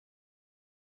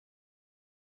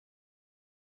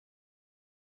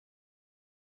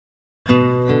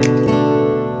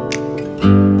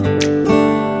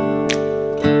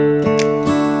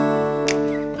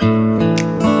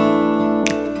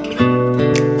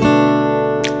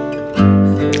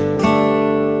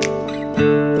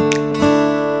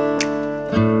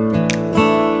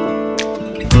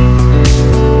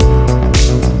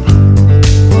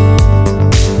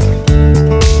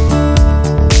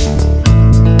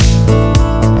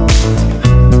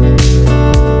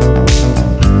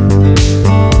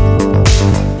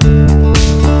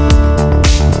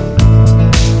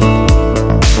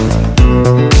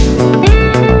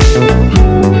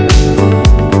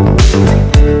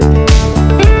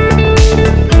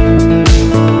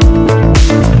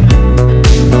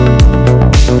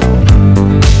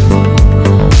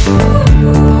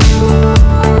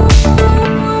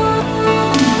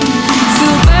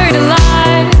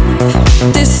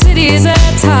city's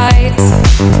airtight,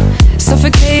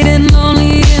 suffocating,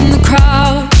 lonely in the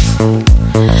crowd.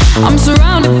 I'm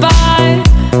surrounded by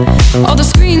all the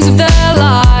screens of their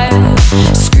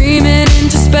lives, screaming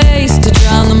into space to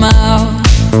drown them out.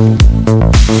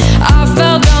 I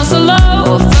fell down so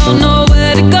low, felt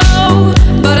nowhere to go,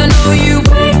 but I know you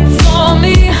wait for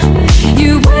me,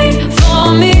 you wait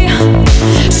for me.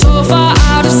 So far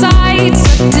out of sight,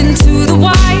 sucked into the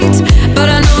white, but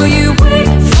I know you wait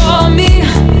for me.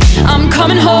 I'm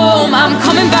coming home, I'm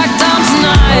coming back down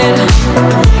tonight,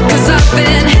 'cause I've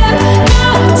been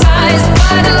hypnotized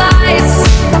by the lights.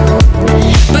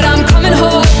 But I'm coming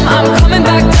home, I'm coming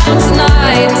back down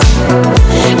tonight.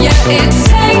 Yeah, it's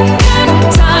taken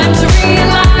time to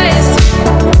realize,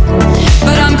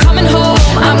 but I'm coming home,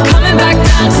 I'm coming back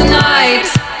down tonight.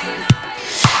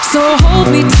 So hold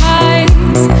me tight,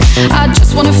 I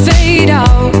just wanna fade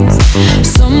out,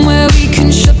 somewhere we can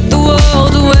shut the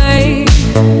world away.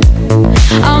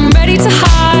 I'm ready to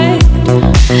hide,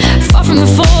 far from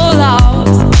the fallout.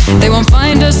 They won't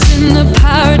find us in the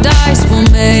paradise we'll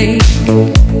make.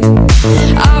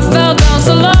 I fell down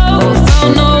so low,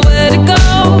 felt nowhere to go,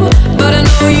 but I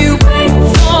know you wait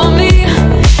for me,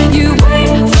 you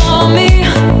wait for me.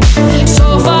 So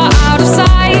far out of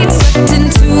sight, sucked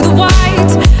into the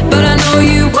white, but I know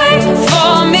you wait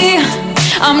for me.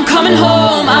 I'm coming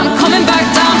home, I'm coming back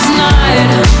down tonight,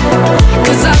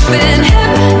 'cause I've been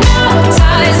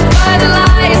hypnotized by the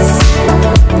lights.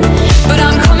 But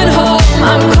I'm coming home,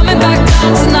 I'm coming back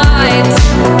down tonight.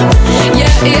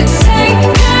 Yeah, it's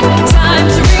taken time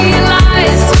to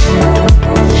realize,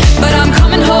 but I'm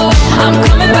coming home, I'm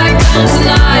coming back down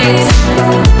tonight.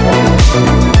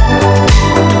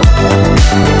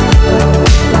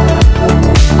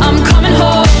 I'm coming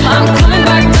home, I'm coming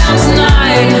back down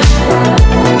tonight.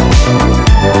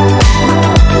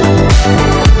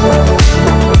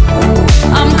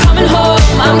 I'm coming home,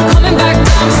 I'm coming back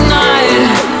down tonight.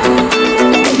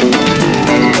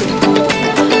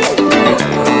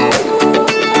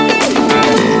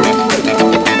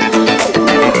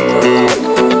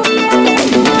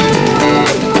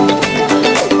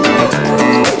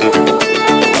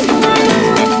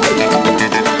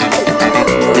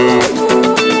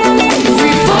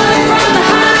 Free falling from the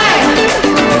high,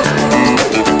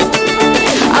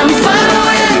 I'm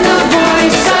following the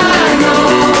voice I know.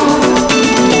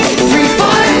 Free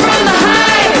falling from the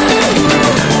high,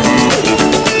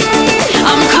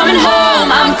 I'm coming home,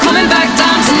 I'm coming back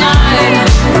down tonight,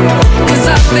 'cause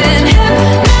I've been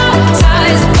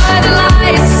hypnotized by the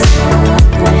lights.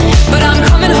 But I'm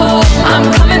coming home, I'm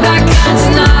coming back down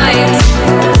tonight.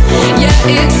 Yeah,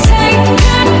 it's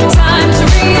taken time to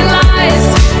realize,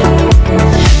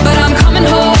 but I'm coming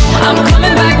home, I'm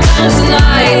coming back down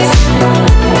tonight.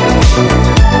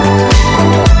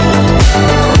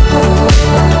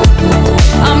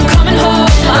 I'm coming home,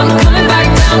 I'm coming back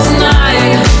down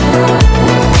tonight.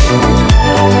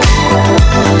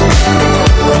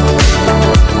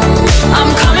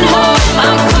 I'm coming home,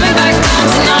 I'm coming back down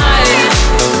tonight.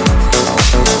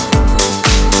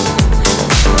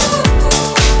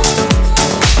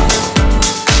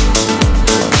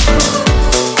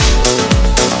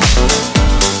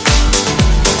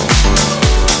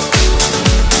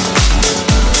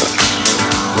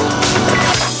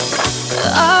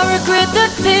 I regret the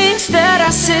things that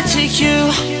I said to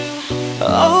you.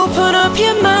 Open up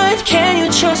your mind, can you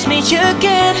trust me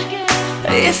again?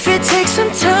 If it takes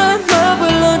some time, I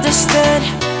will understand.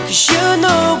 'Cause you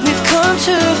know we've come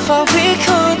too far, we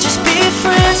can't just be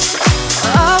friends.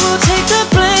 I will take the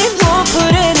blame, won't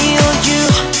put any on you,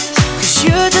 'cause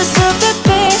you deserve the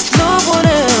best, no one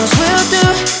else will do.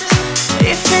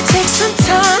 If it takes some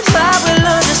time, I will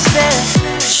understand.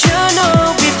 'Cause you know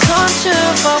we've come too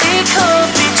far, we can't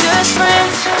be just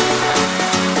friends.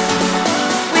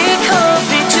 We can't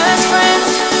be just friends.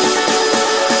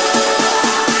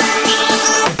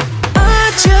 I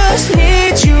just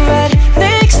need you right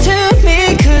next to me,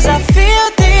 'cause I feel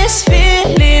this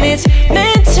feeling, it's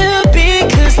meant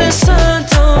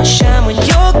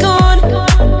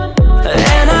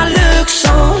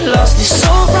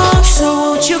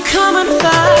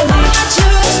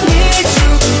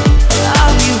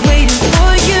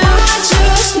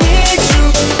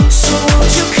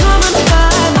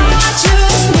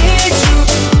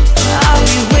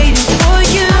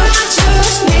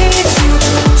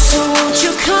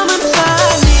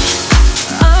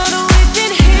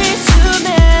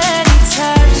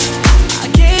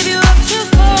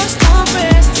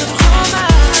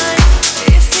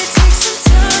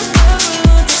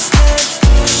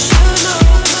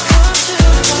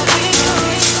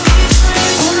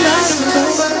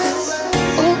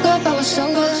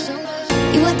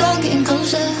done getting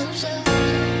closer.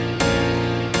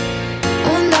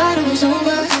 One night it was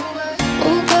over.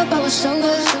 Woke up, I was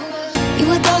sober. You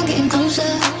were done getting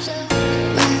closer.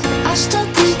 But I still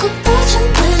think about you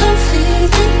when I'm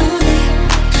feeling lonely.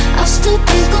 I still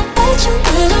think about you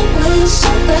when I'm with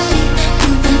somebody.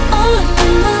 You've been on my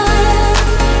mind.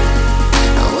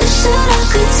 I wish that I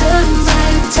could turn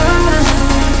back time.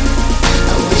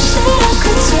 I wish that I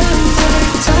could turn back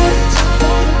time.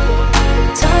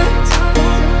 Time.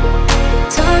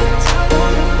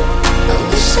 I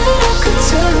wish that I could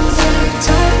turn back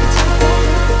time. I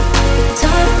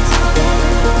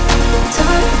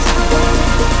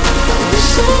wish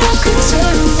that I could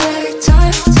turn back time. I wish that I could turn back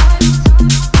time.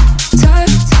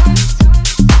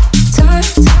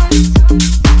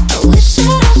 I wish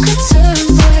that I could turn back time. I wish that I could turn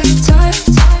back time.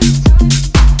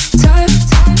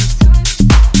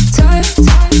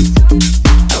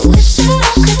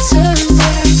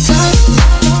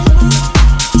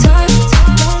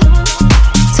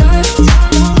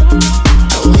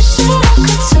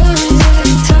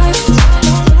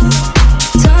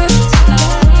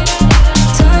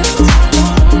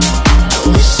 I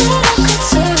wish that I could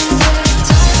turn back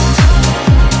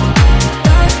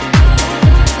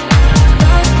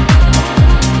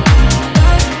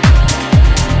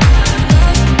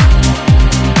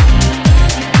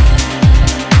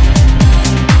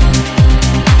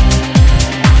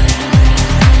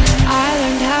I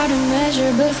learned how to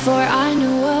measure before I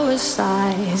knew what was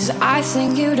size. I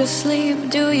sing you to sleep,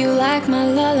 do you like my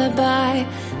lullaby?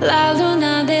 La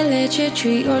luna, they let you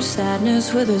treat your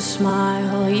sadness with a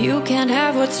smile. You can't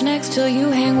have what's next till you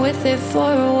hang with it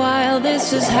for a while.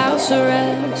 This is house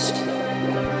arrest.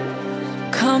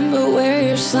 Come but wear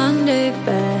your Sunday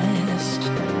best.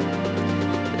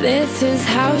 This is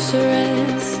house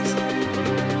arrest.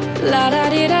 La da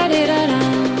di da di da da.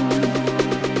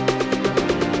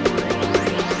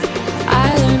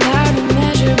 I learned how to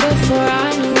measure before I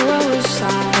knew what was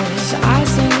size. I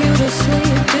sing you to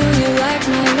sleep, do you like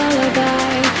my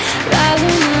lullaby? La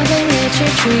luna, they let you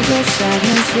treat your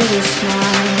sadness with a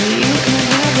smile. You can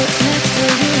have what's next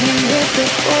till you hang with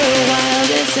it for a while.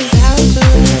 This is house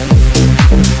arrest.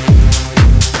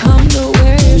 Come to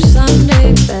wear your Sunday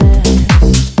best.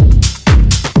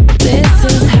 This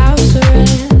is house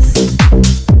arrest.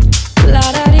 La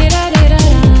da di da di da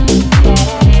da.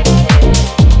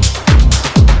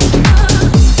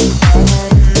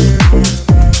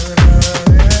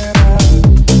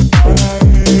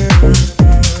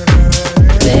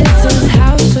 This is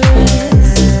house arrest.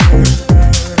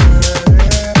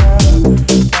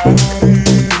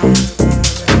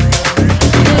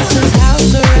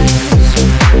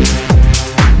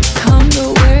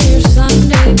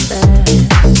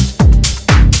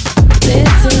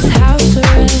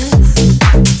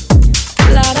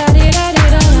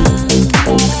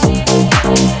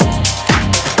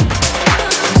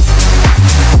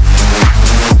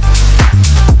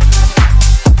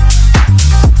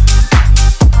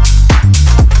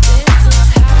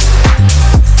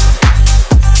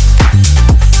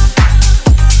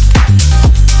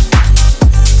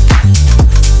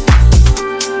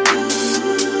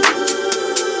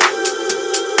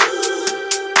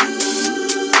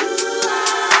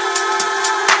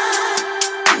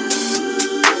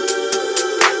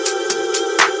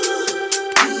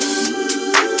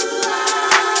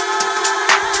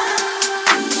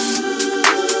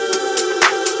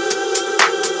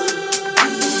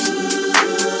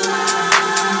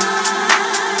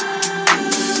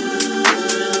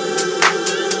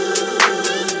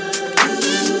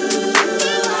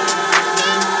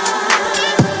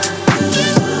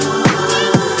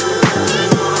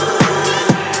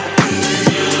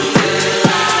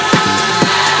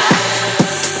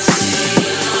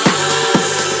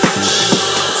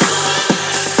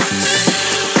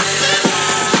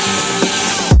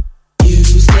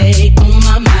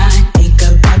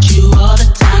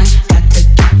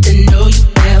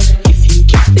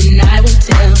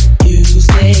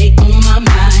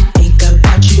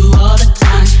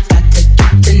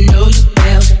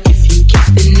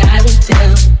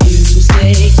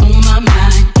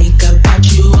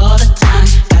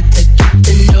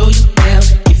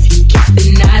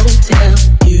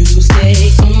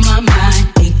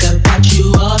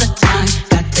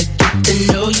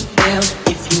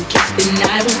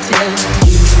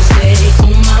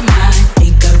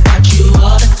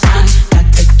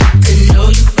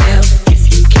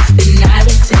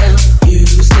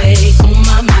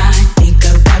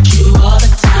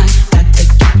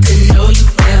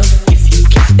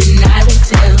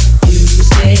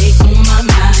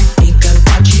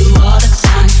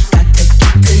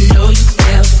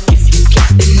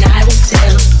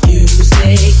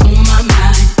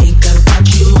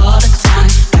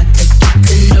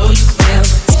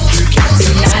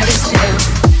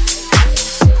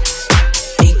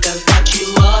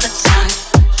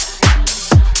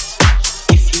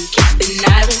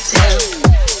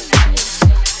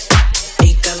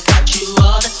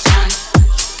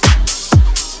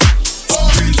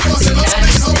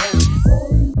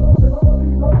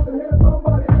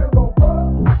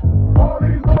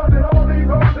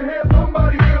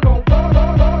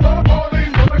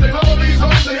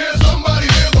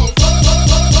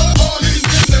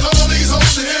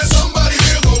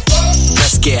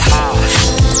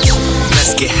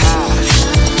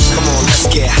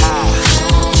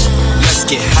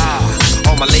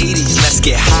 my ladies, let's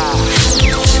get high.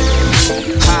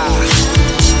 High.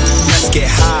 Let's get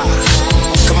high.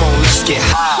 Come on, let's get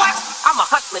high. What? I'm a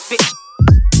hustler, bitch.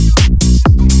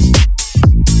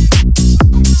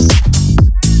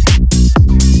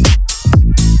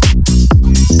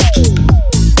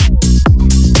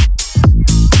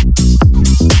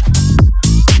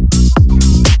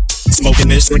 Smoking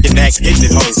this, drinking that, hitting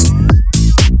it hoes.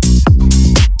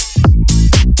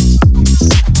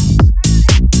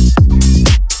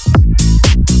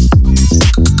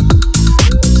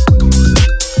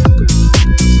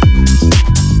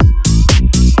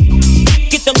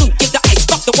 Get the loot, get the ice,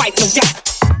 fuck the wife, no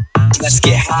doubt. Let's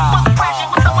get high.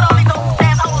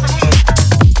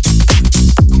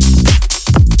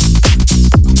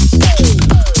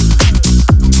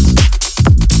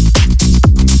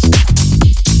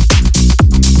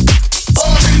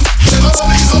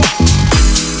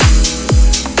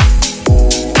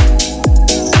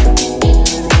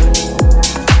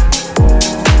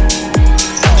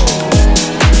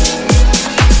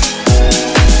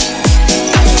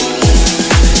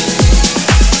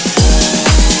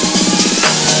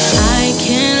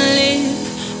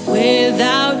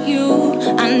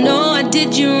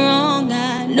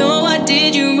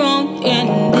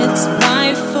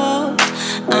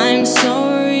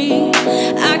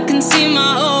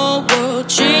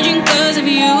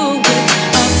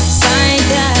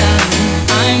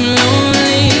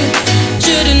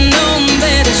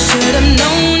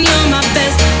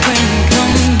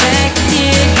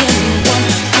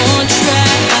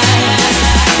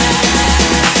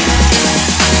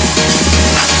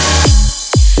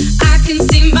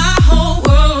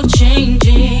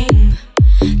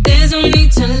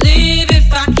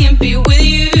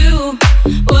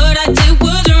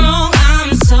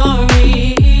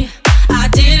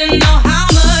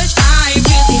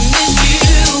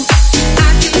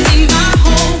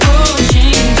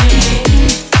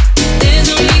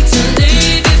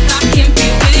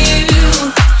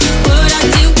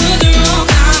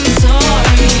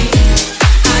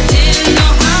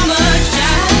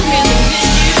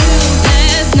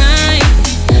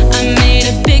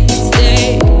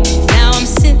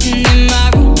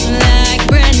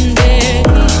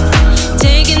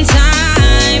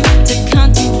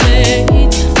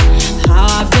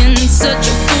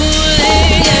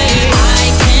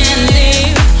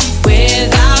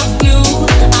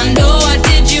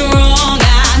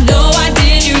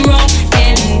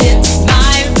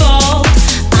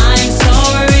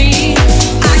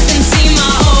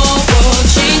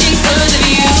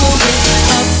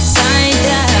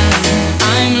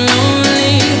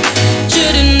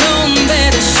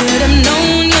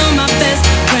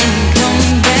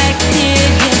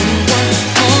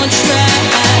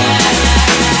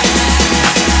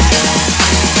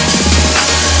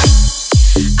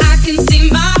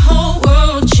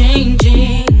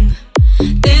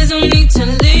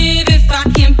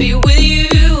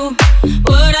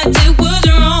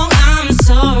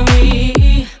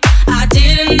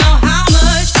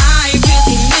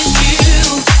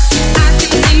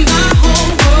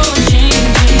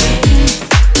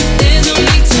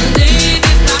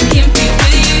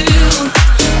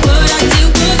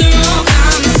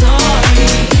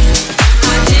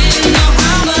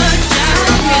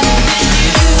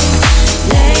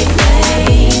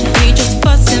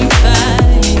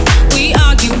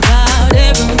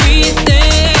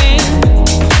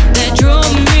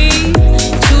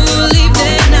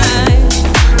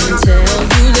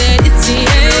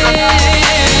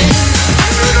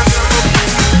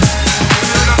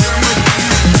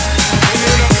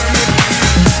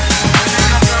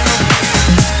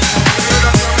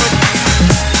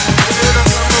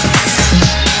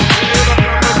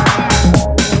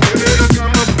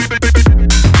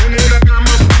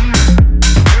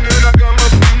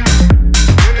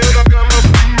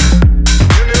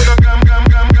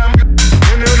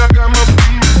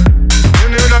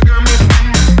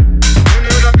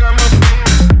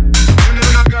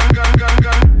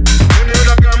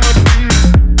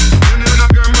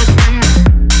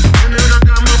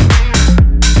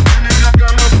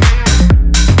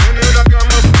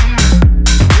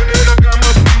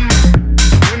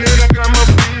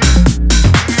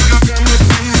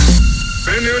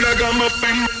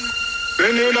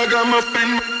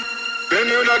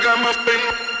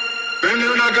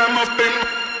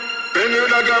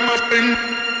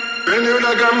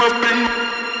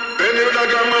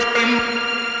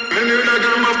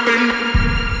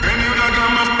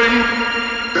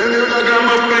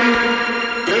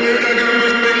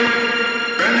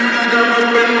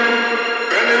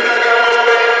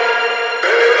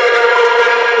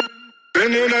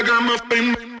 Ven una cama,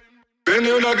 ven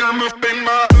una cama,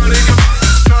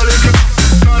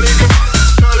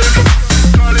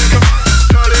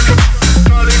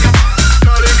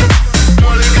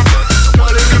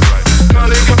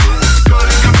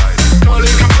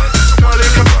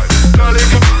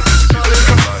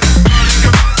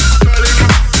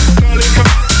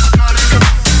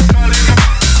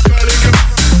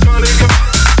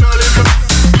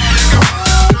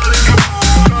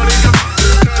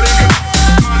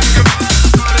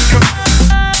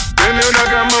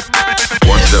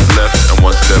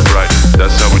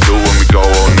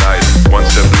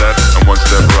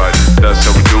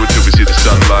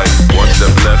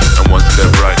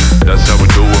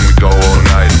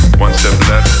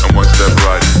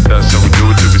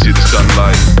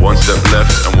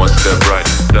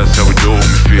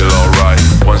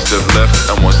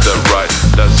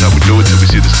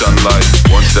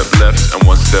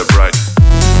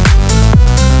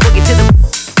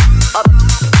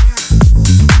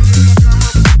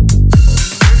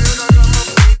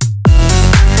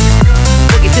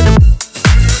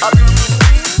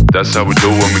 that's how we do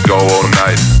when we go all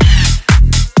night.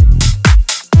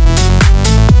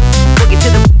 Boogie to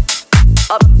the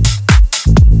up.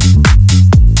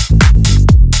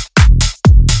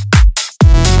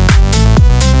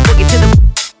 Boogie to the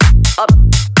up.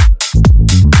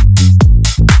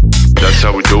 That's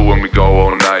how we do when we go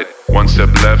all night. One step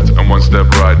left and one step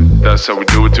right. That's how we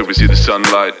do it till we see the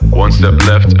sunlight. One step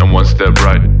left and one step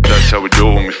right. That's how we do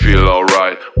it when we feel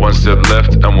alright. One step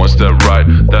left and one step right.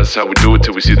 That's how we do it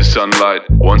till we see the sunlight.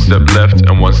 One step left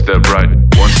and one step right.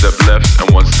 One step left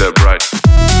and one step right.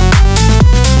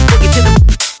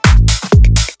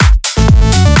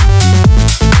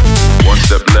 One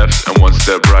step left and one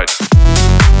step right.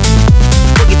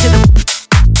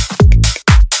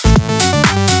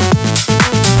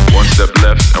 One step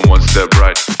left and one step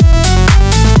right.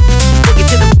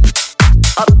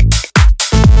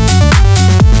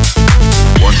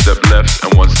 One step left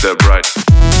and one step right.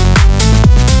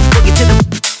 Boogie to the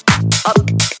up.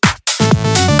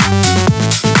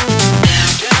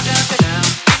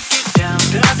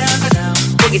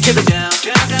 Boogie to the down,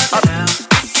 up.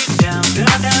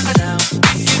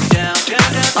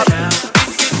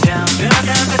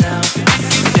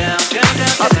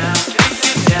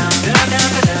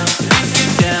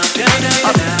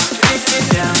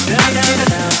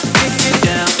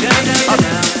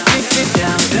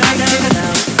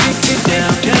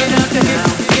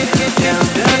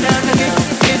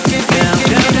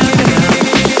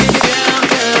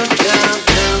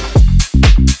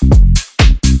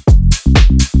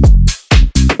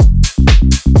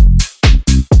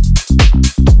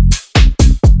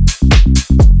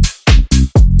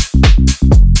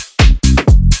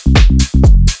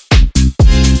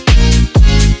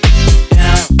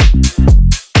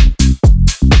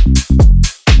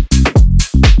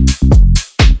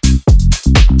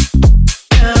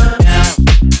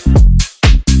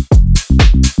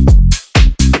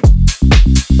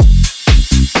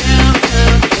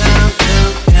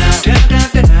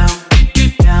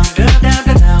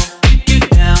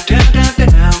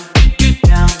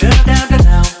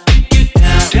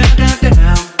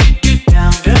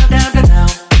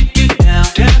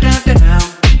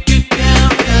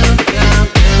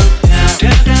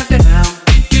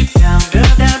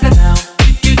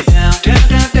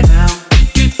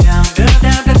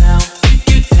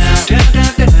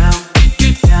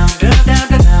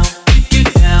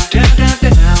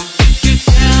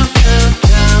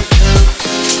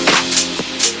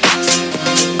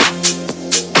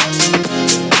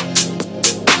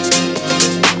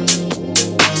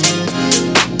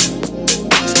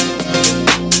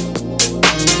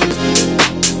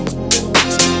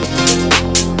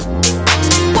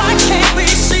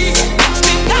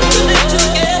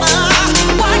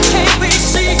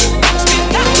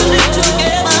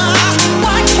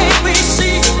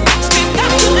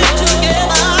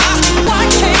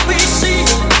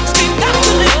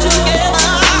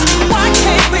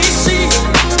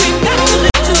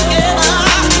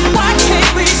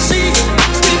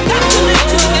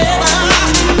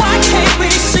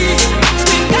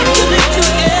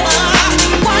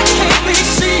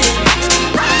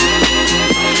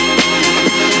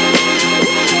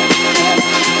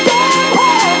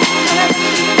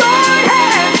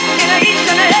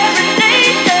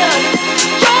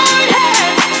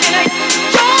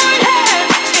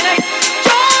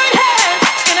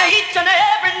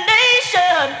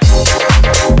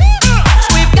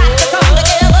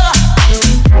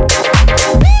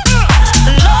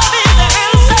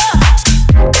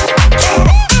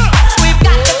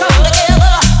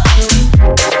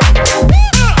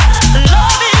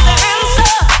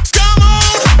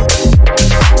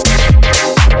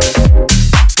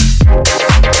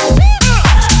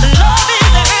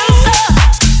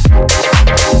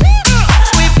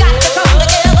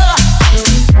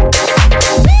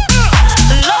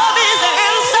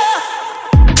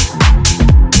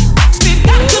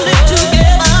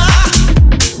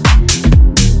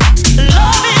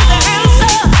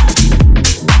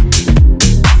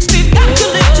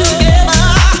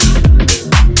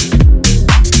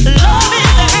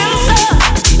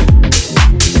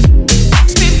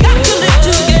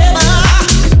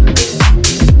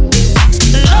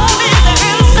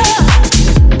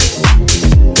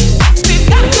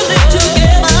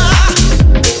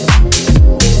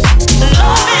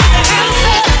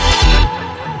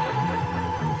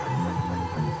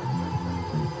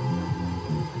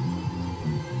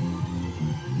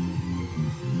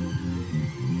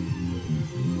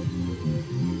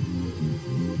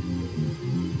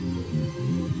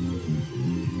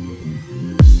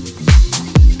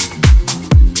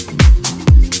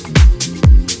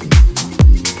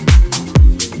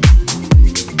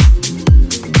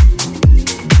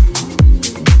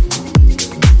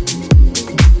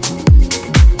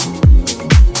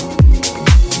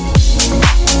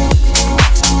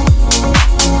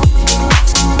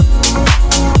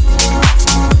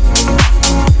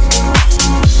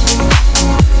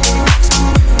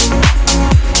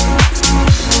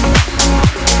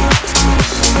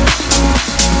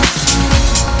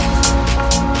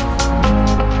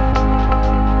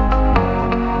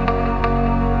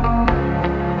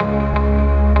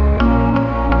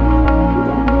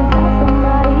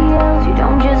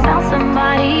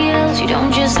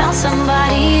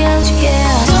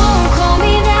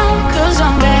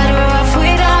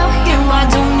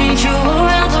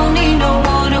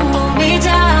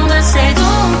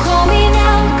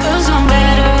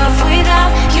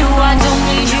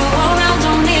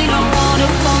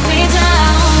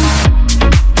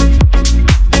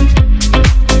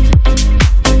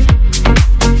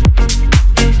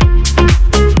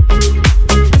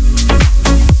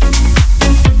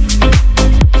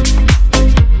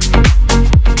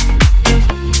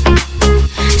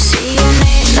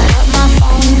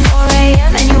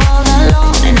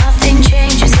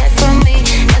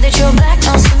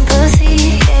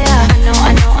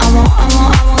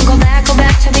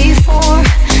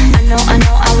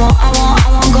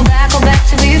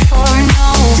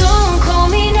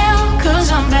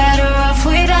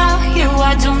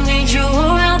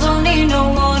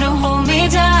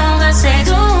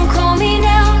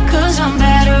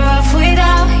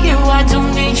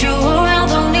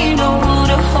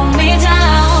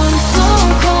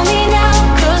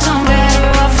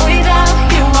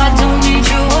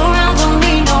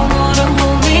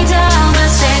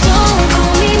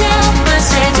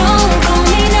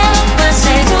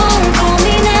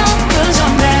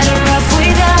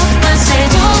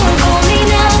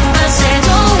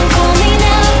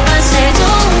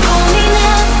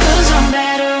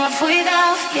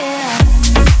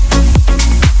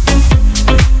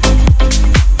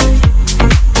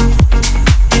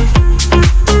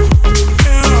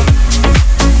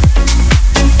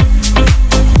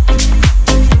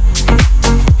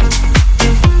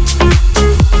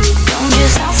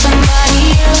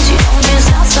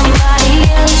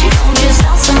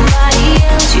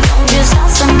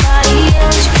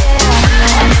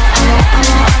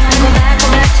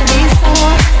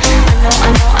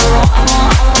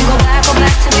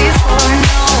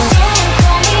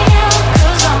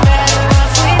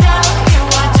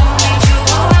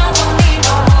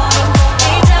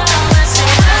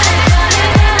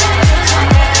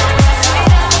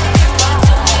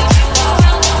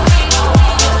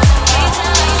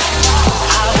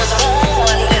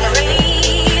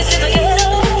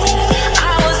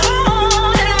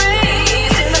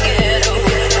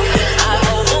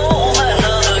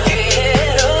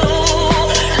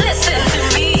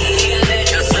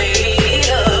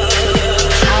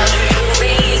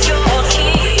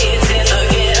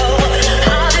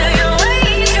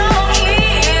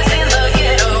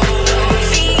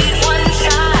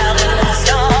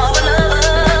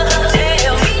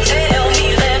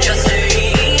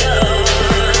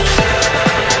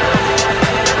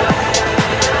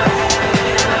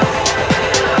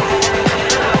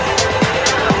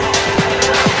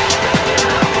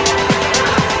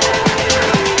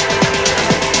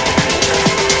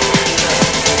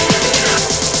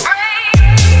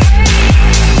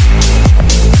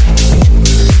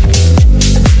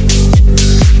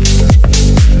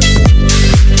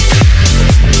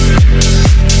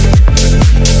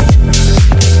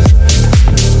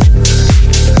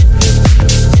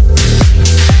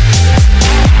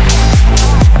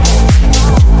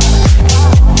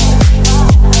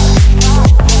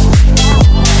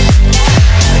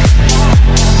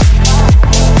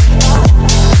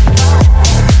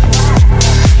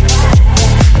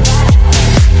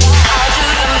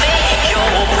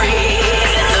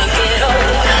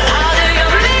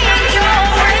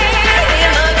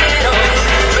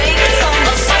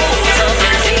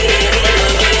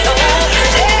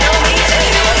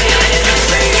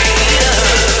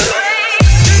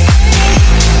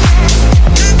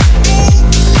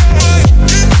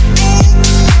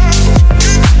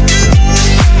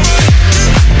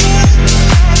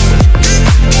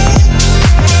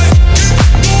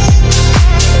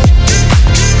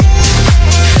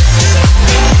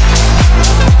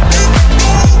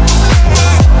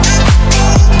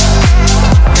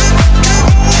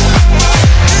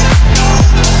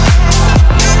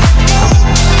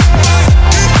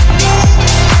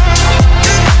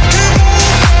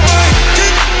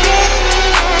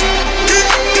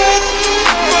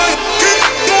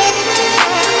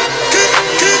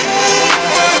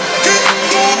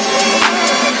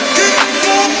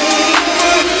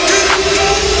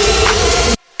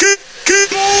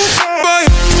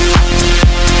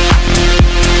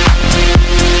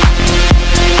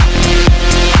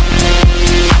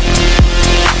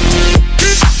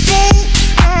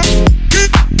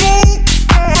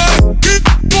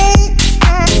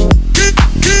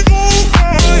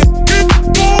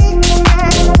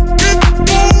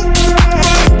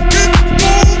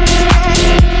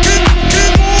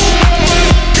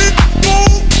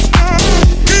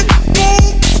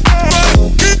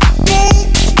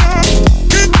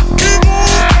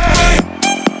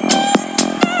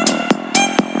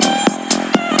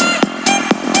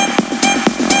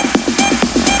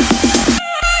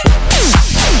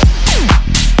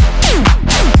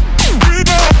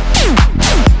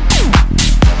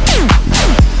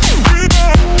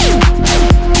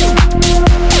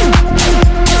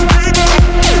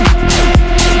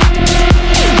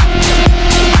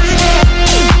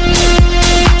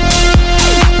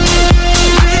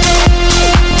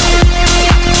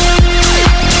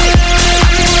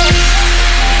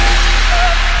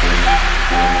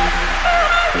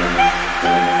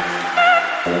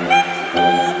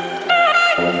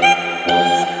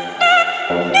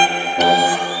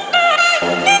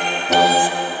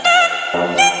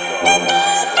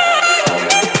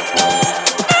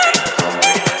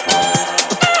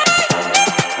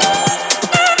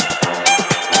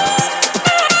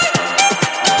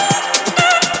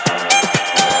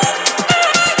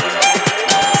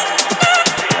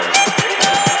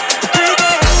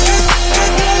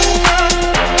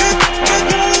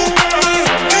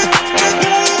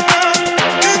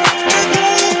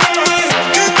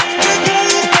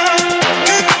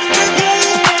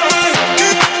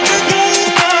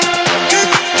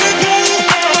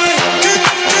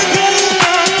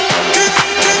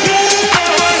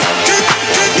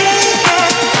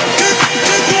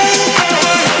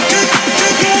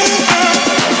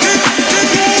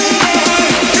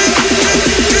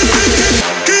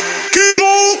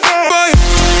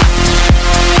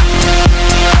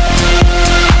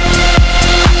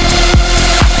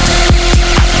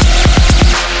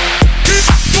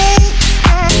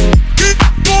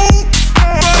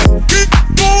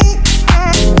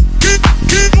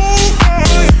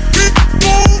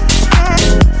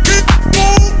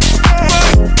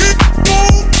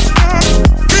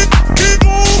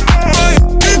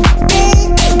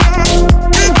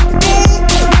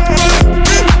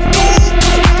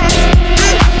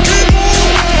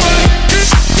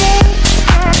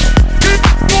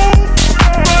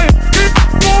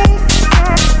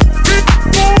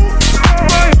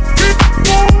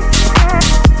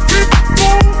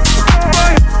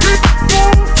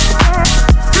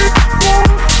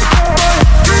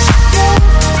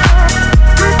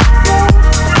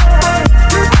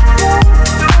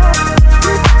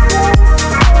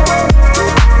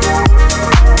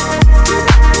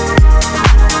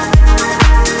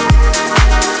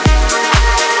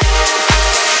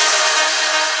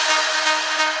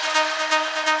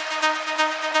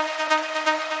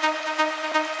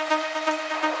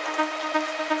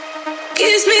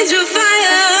 Kiss me through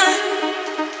fire.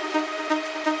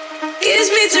 Kiss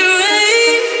me through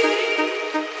rain.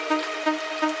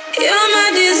 You're my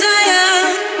desire.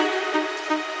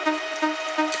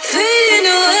 Fading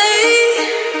away.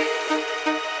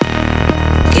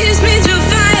 Kiss me through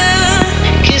fire.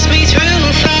 Kiss me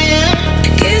through fire.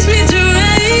 Kiss me through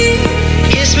rain.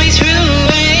 Kiss me through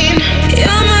rain.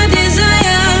 You're my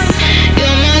desire.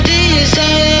 You're my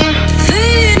desire.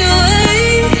 Fading away.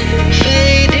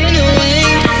 Fading away.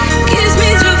 Kiss me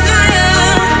through fire.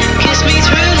 Kiss me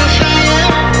through fire.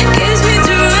 Kiss me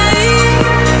through rain.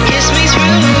 Kiss me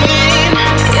through rain.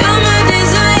 You're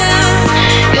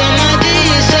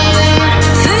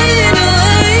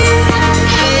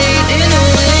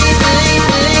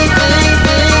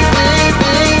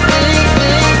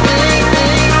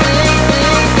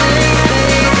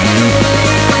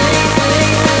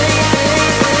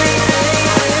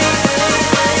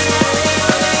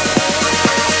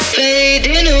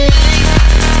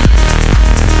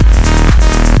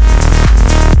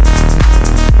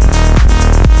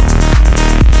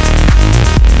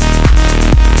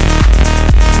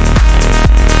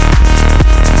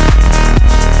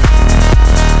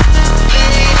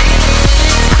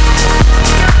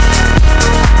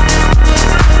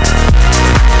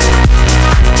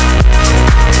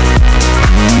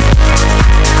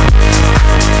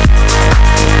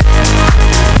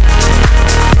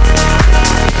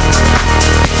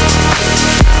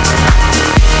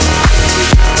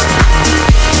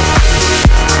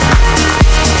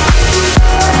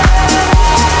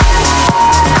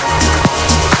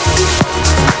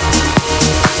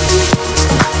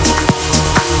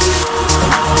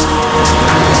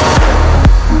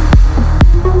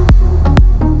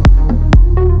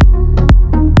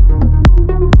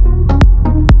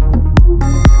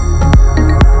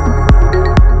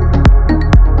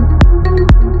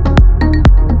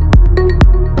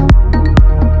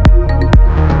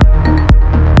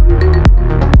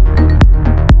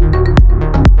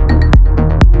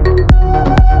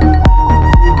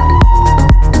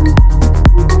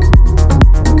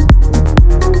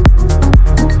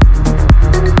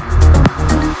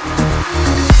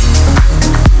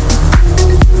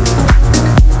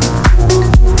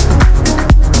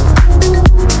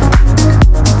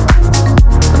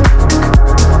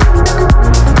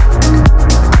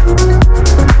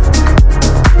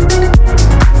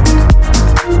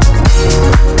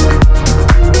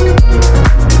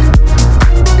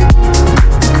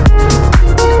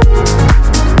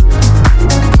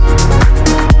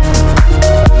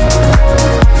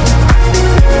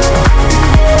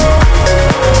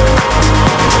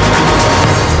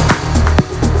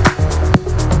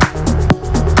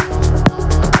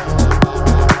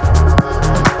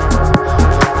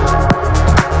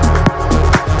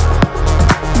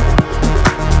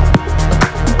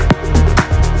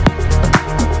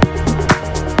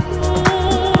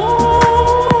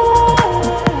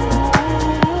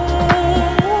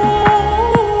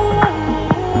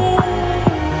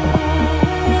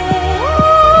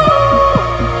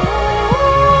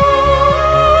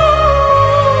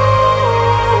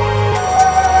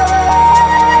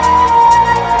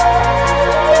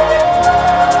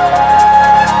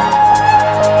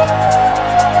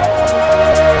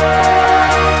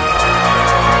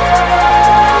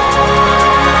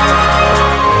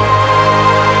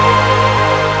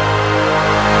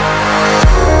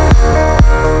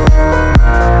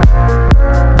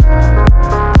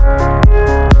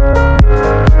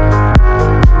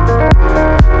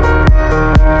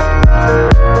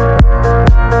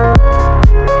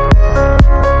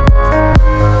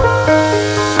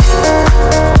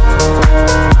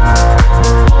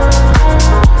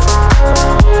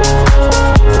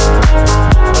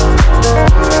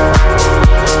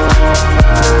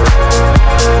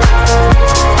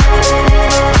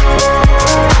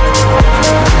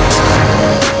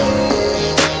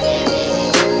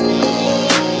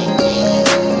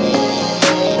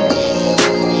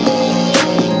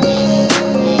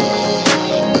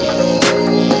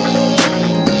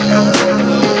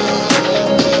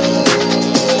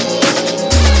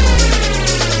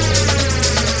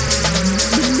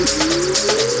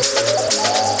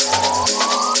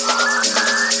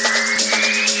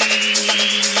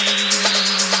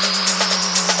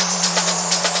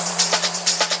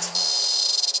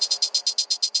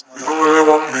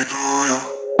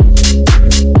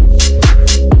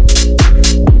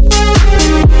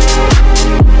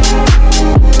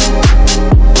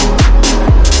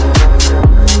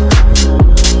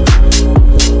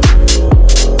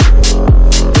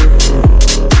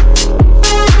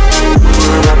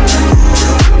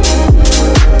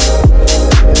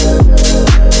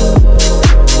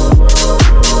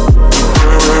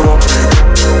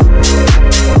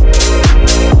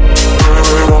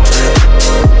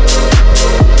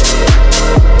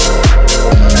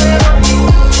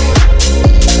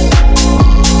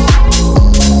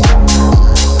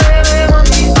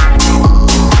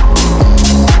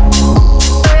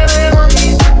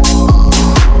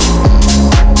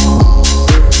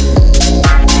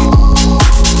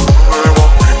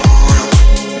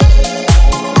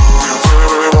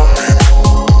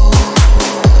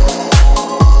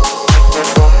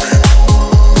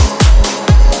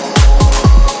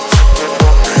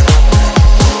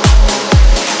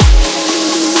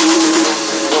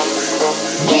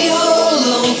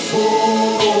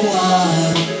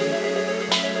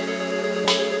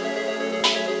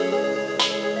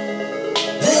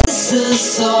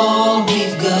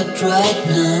right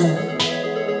now.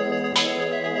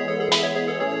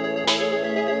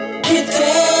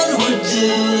 Pretend we're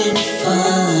doing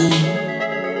fine.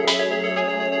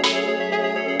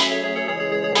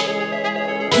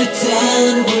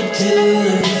 Pretend we're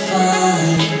doing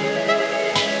fine.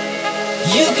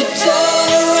 You could turn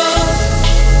around.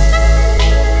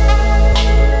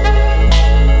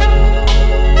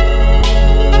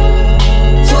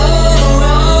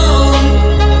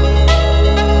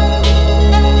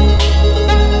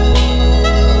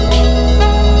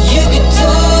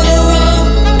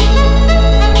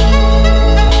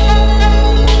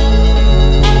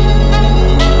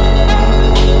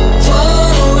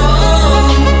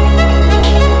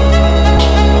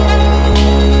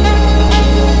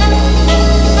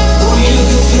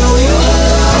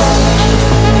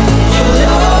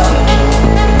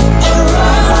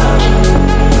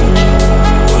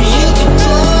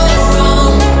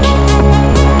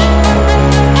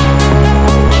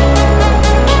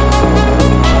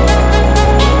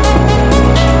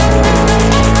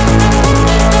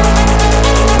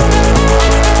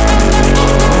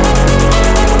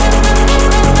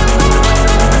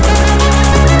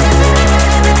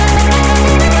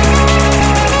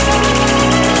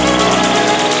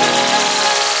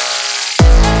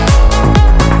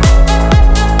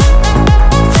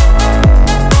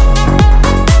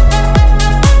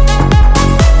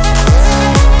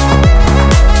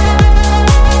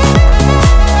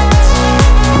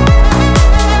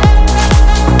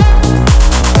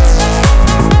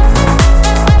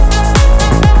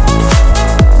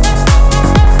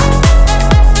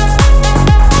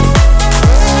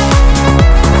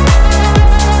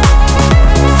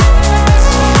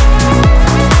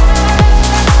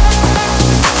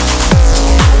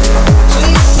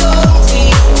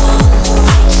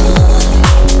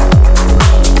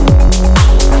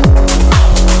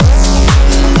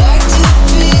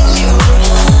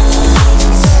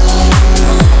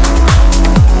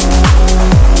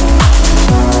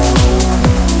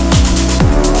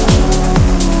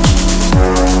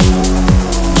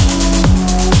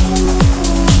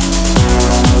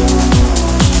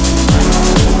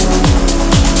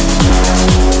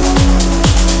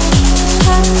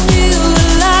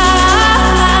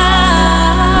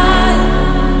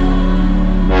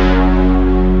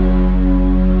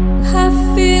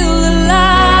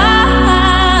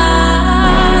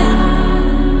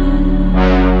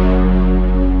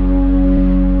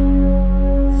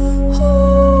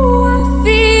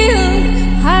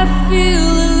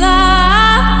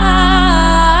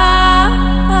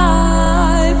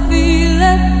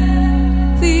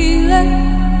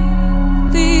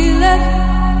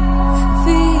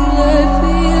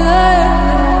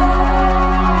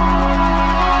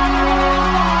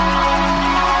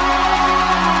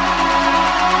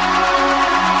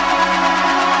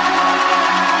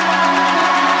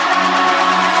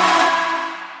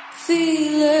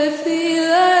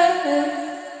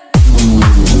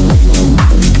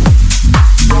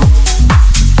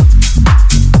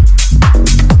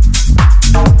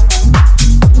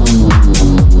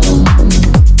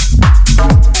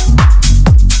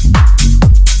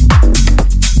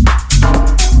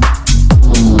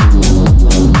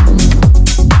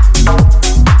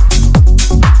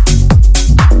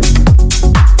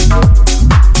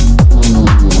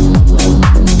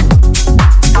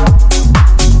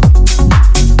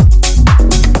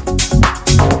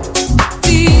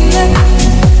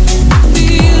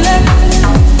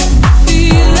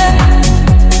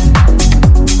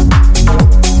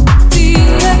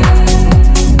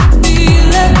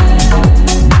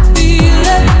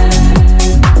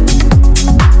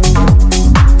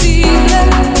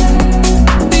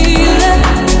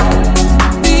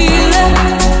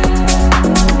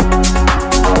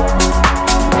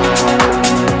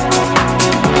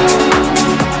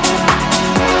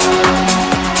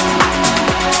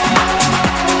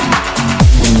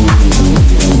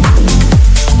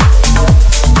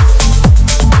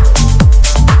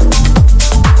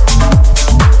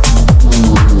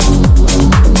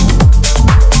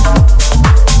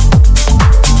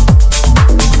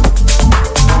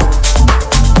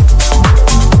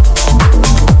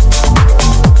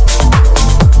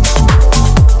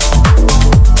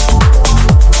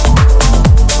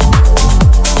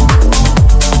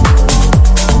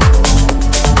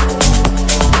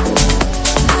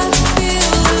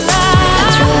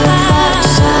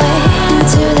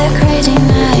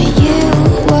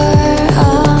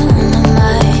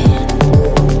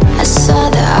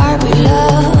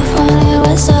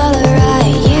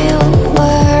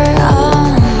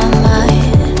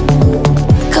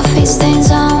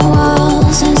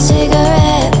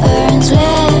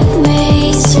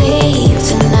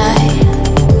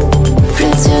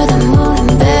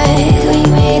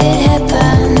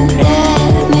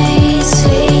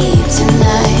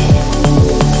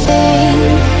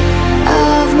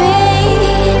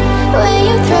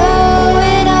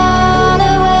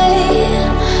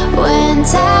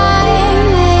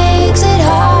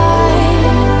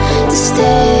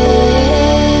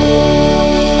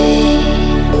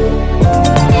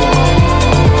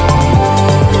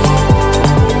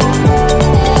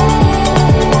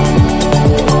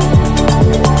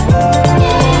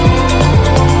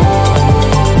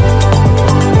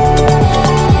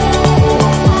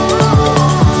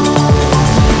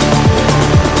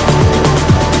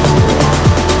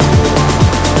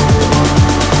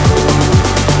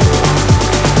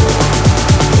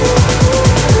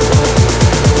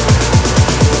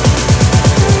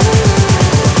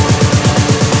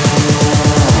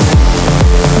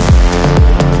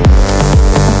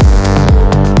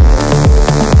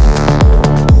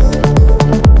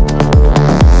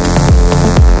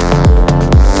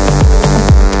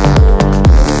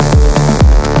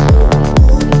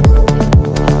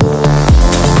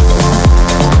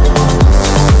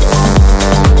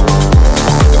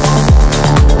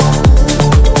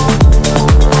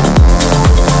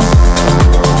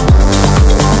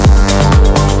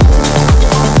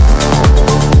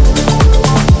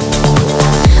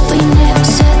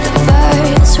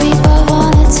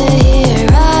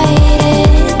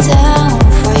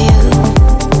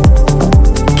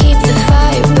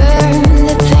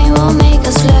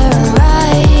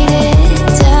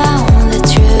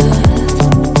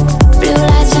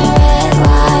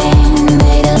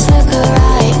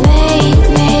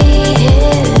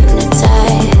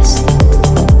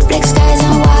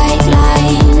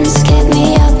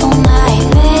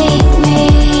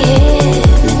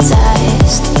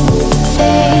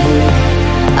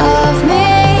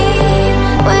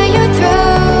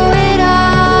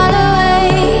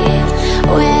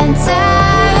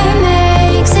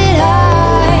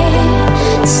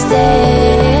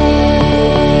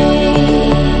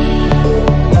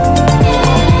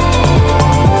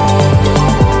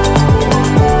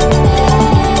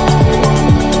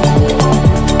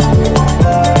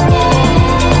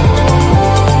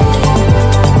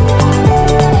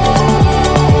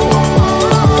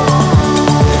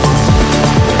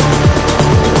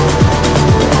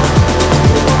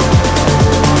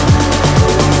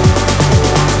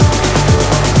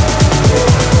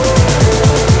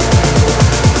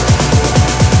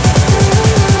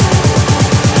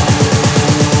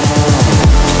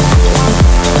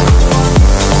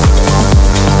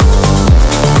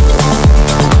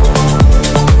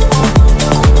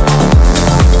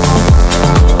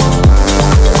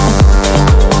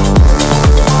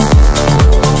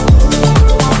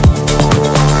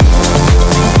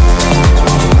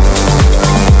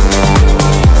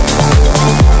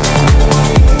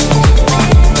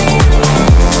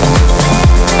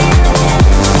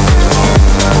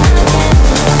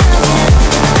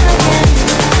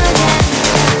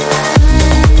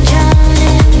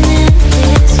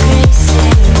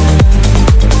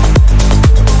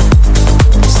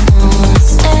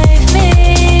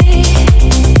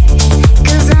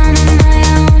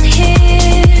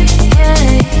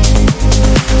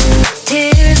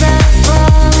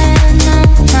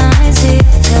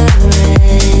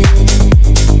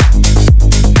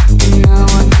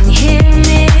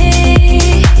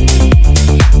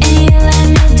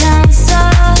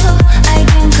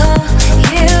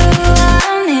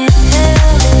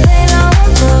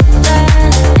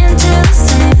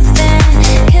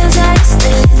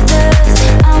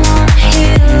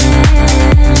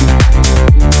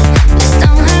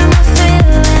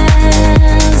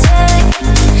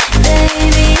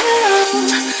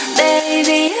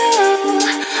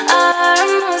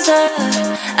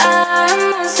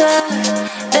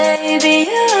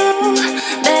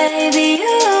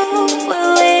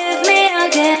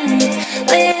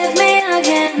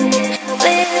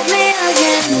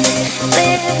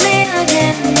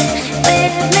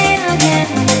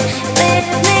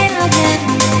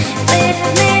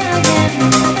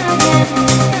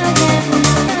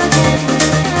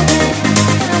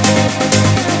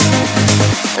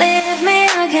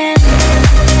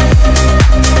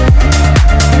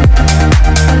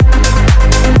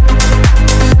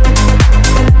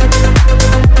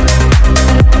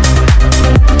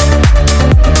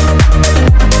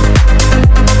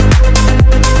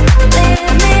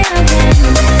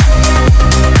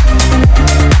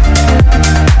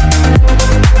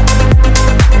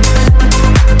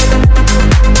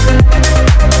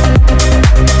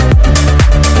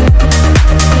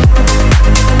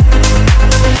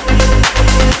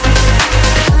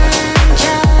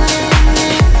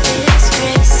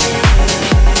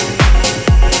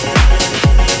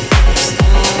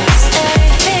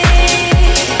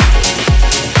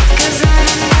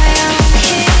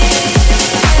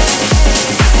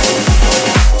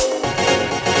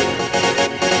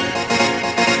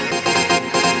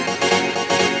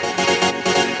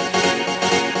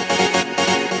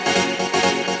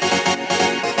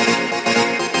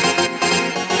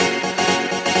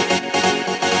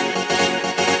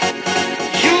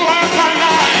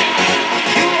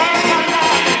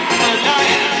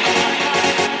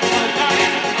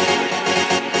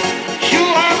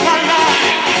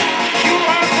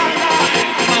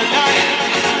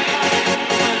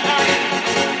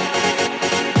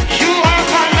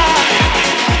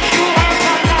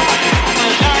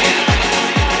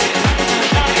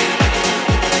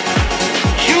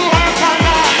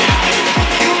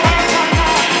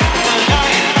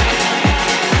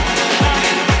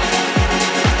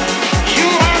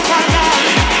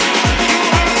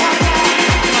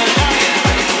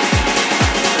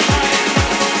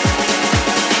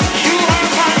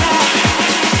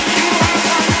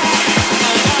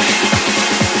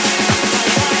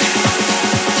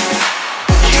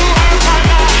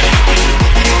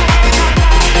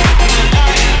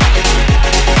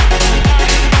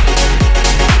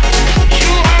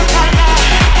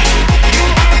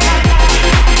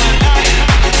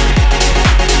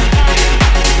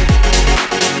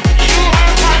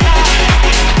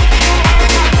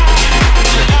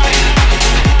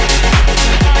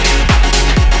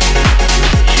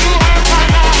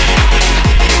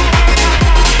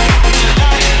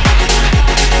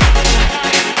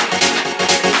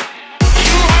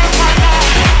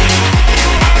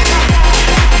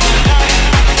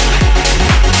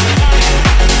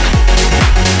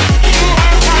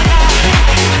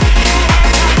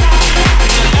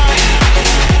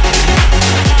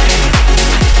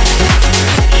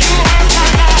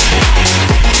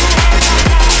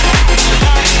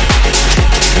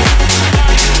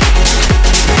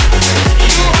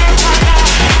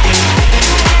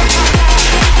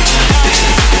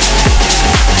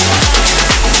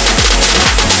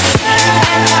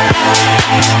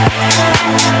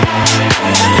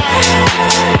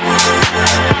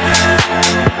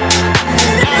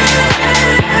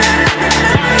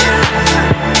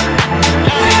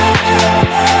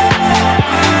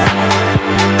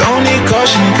 Don't need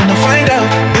caution, you're gonna find out.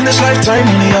 In this lifetime,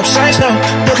 only upsides now.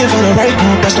 Looking for the right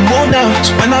move, that's the move now.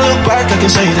 So when I look back, I can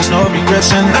say there's no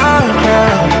regrets. And I'm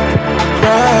proud.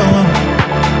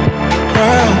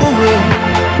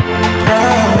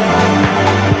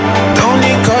 Don't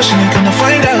need caution, you're gonna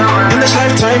find out. In this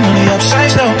lifetime, only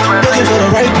upsides now. Looking for the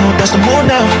right move, that's the move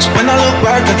now. So when I look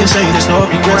back, I can say there's no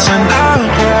regrets. And I'm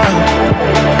proud.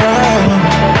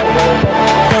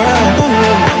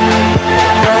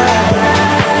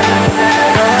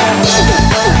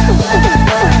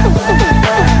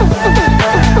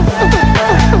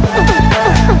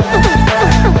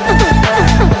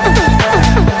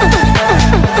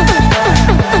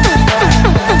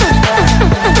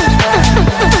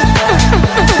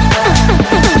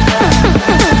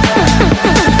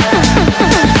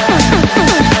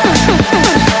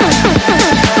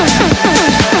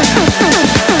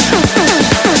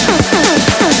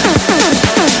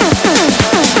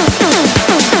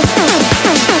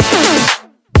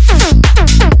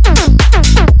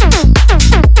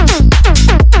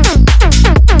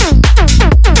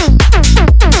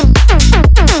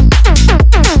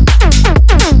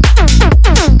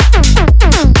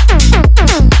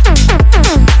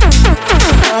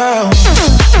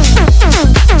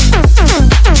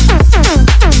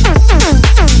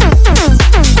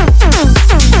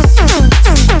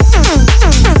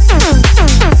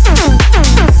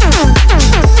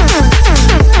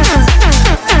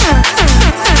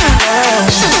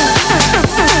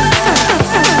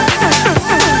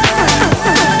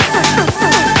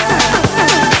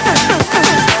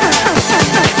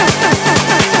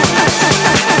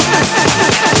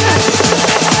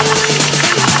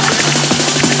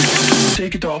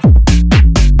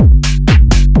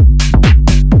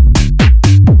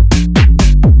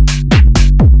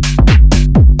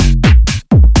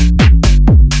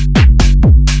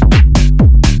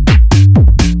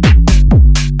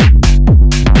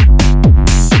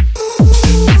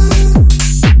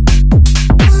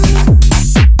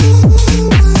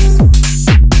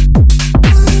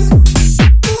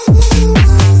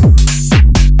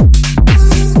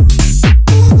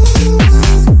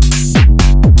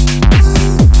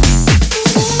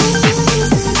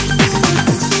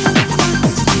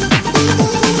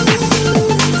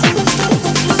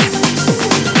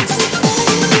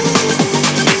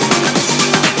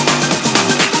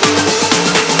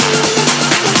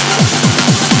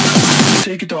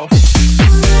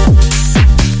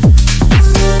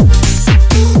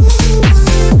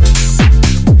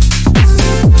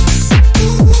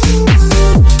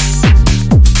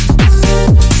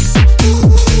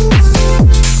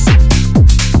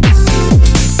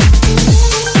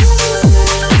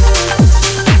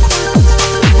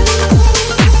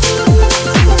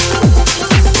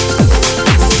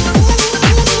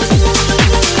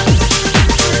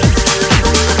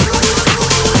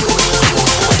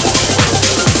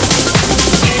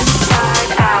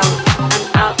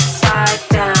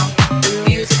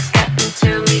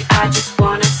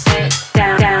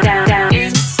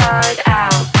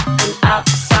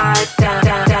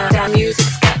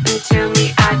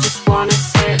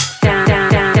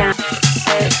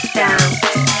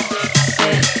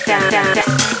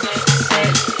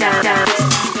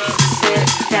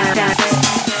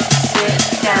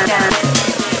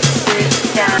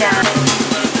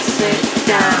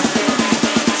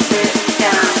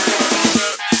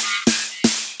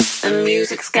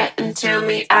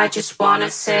 I just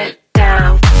wanna sit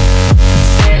down,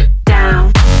 sit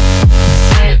down,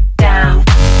 sit down,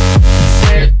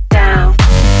 sit down.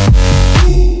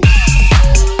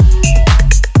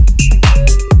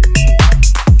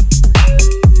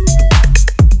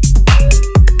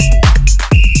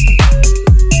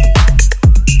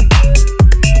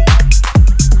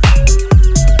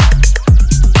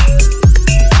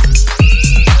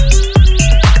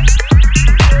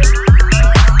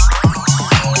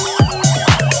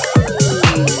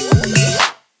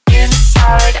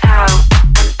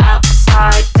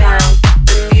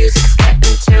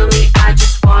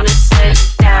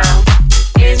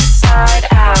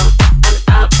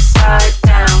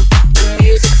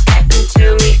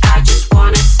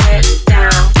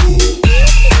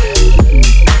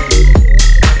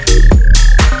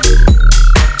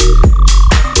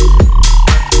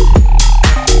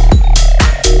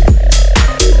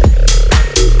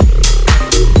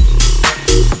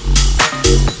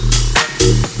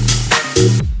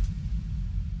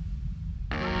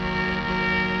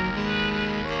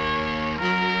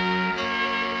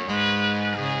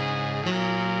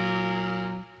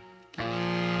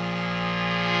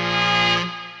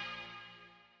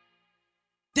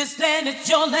 This land is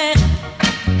your land.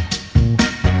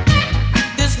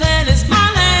 This land is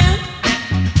my land.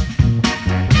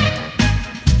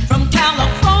 From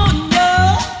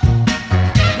California,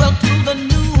 well, to the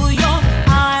New York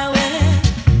Island.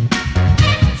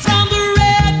 From the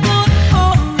Redwood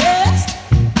Forest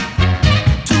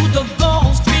to the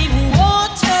Gulf Stream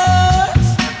waters.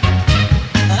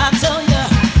 I tell you,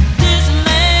 this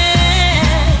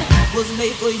land was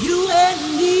made for you and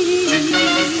me.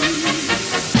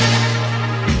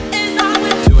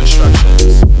 Two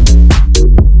instructions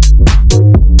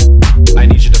I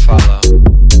need you to follow.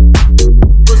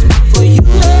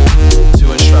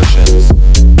 Two instructions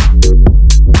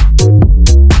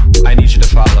I need you to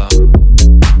follow.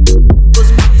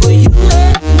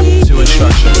 Two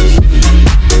instructions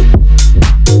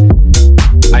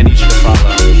I need you to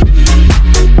follow.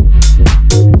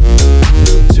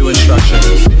 Two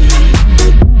instructions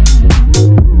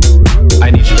I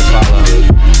need you to follow.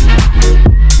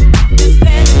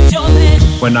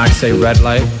 When I say red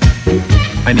light,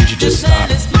 I need you to stop.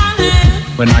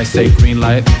 When I say green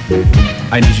light,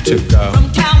 I need you to go. From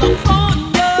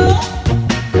California,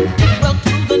 well,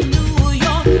 to the New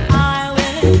York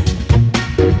Island.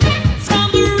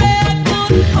 From the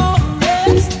Redwood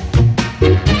Forest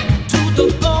to the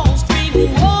Gulf Stream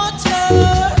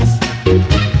waters.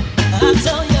 I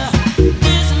tell you,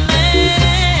 this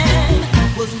land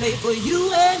was made for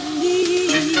you and me.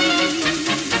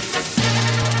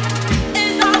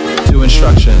 Two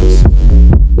instructions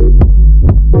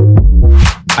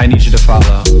I need you to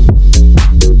follow.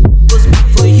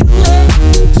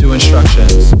 Two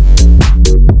instructions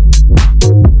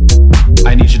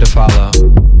I need you to follow.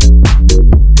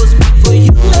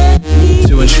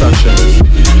 Two instructions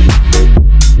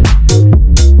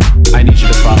I need you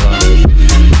to follow.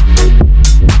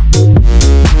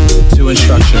 Two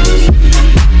instructions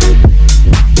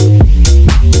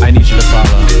I need you to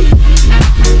follow.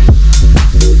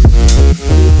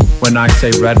 When I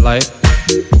say red light,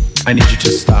 I need you to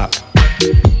stop.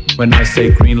 When I say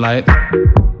green light,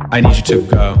 I need you to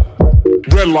go.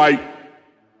 Red light.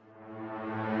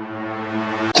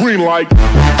 Green light.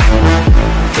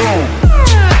 Go.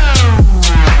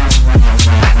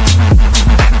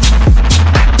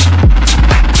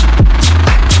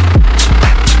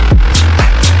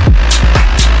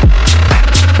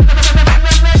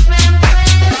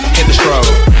 Hit the strobe.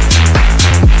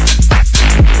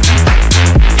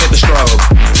 Hit the strobe.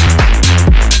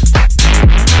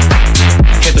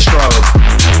 Hit the strobe.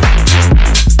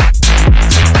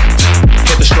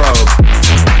 Hit the strobe.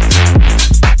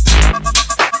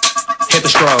 Hit the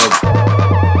strobe.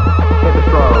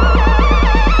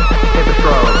 Hit the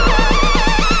strobe.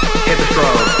 Hit the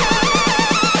strobe.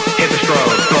 Hit the strobe. Hit the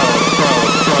strobe.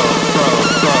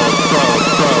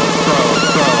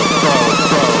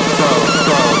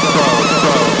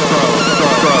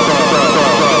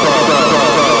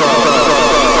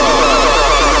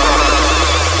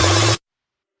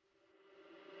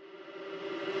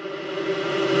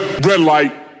 Red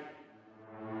light.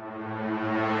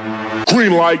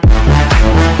 Green light.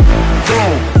 Go.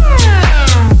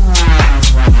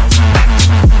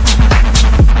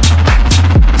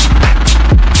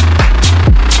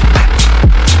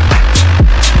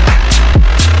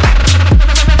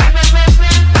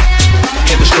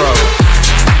 Hit the strobe.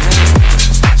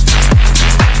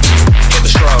 Hit the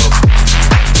strobe.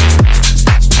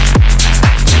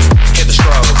 Hit the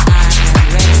strobe.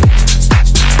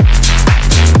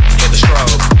 Hit the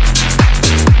strobe.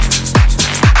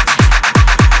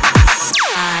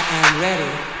 I am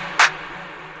ready.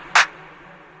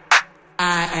 I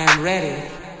am ready.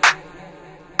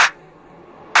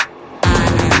 I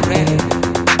am ready.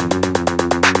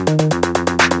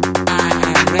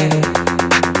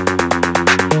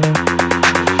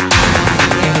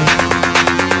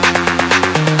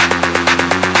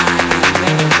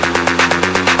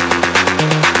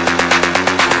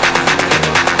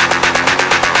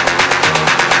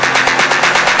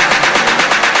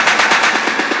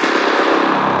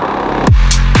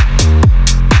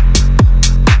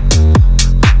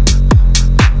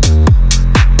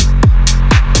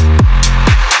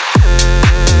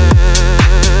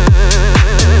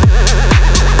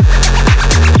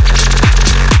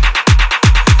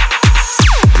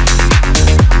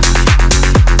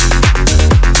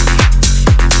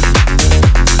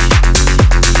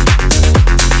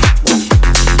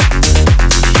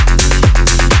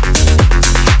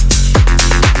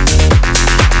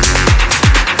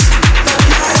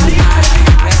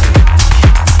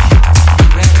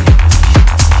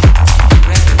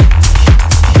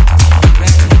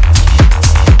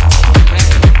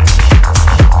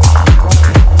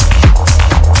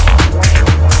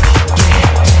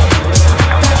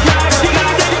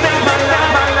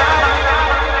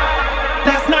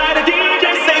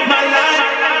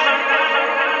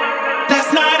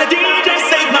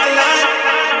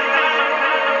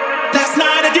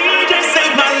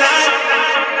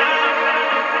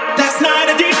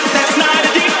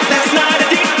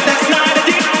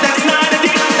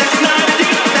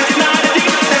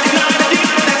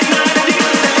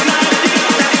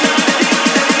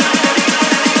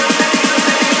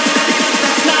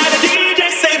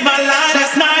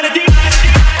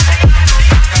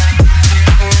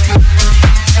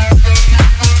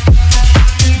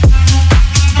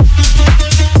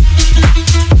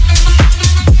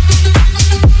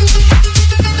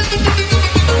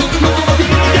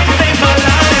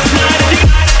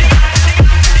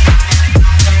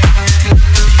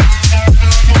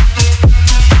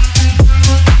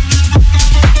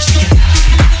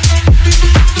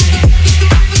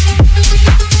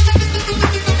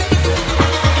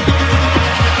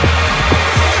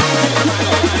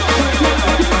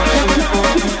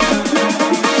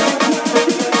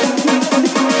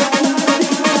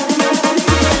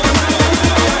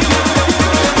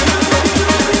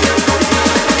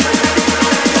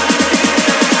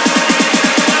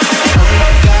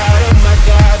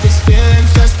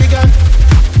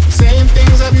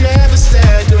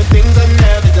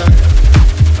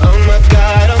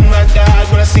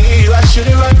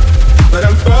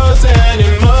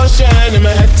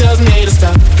 tells me to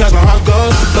stop, cause my heart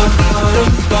goes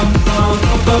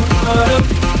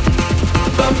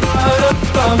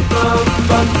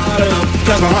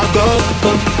cause my heart goes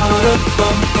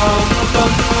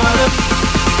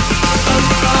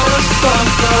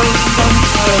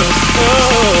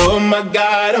oh my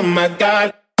God, oh my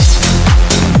God.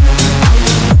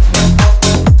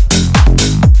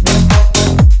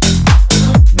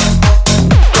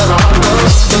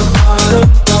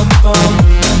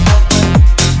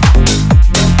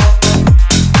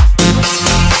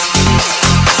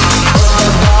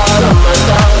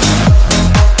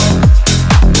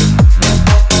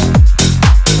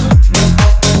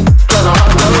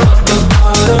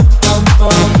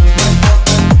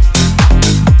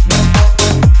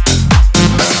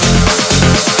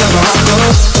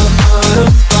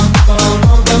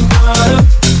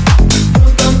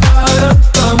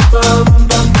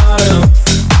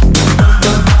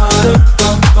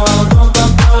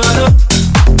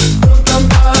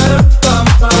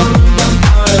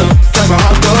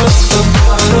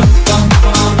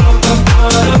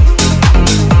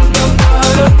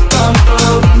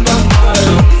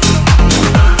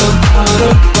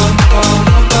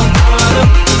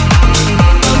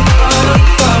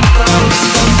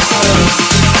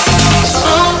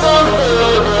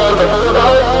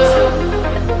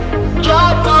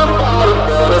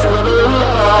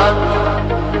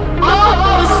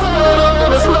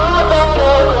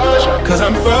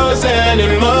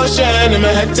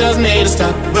 Tells me to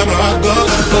stop, but my heart goes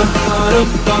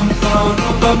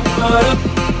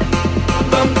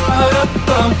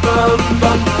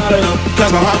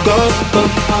cause my heart goes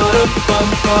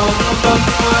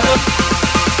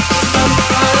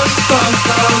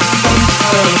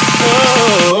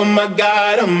oh my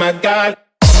God, oh my God.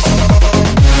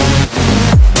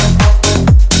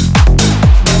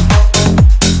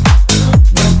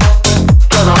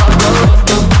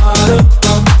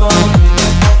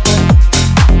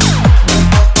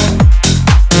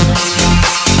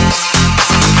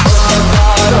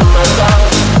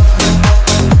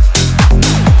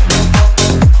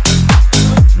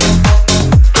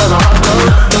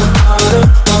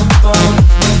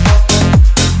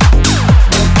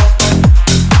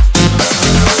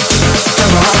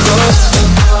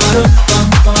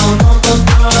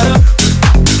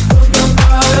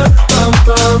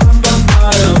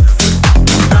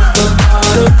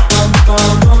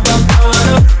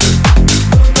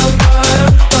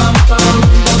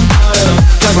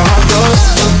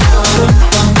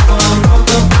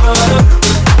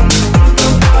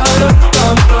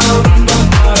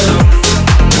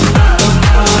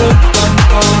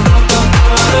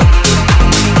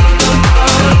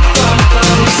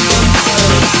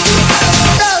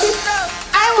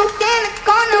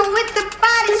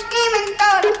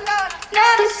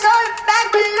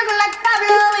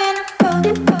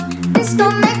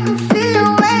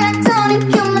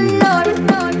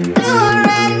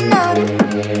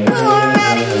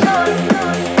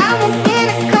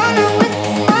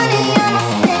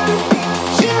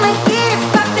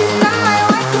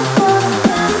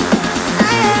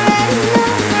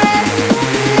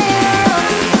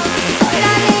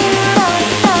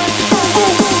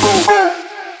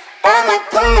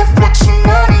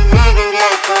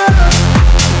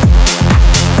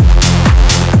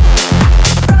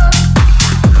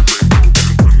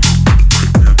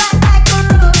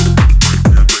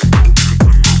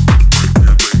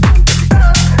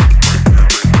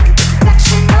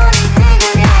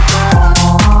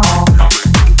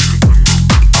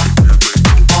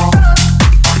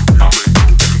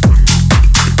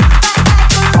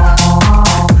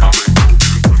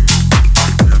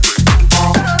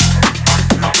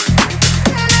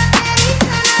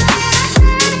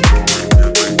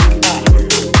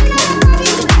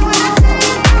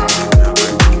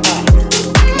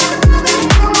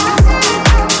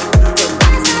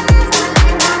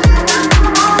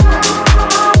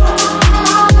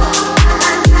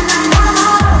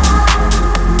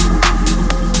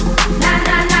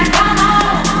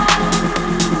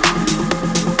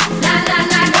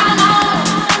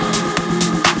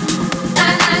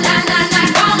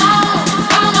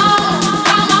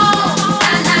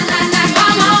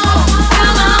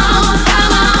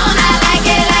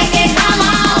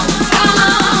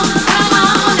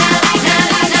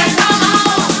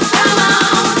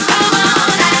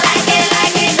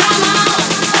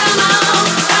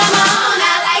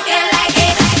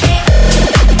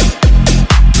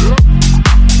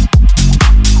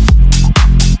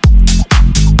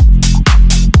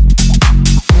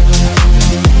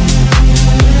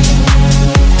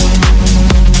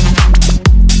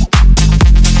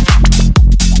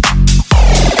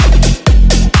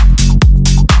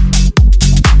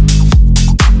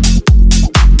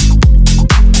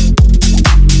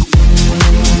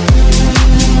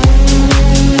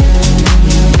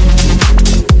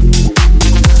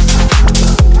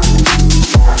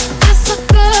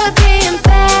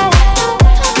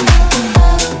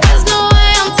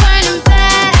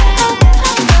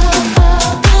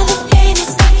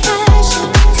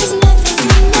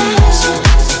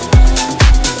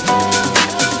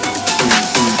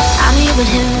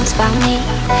 questions about me.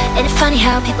 Ain't it funny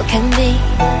how people can be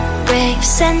brave,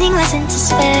 sending letters into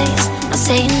space, not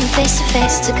saying them face to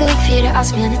face. Too good for you to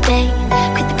ask me on a date.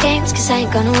 Quit the games cause I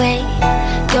ain't gonna wait.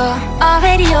 You're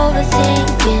already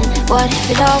overthinking. What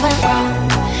if it all went wrong?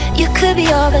 You could be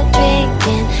over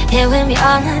drinking, here with me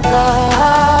all night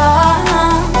long.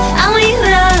 I want you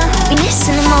to be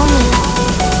missing the moment.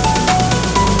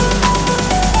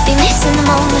 Be missing the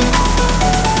moment.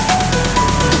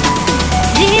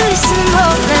 Be missing the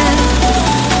moment.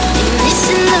 Be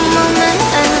missing the moment.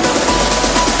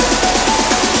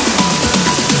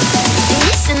 Be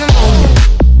missing the moment.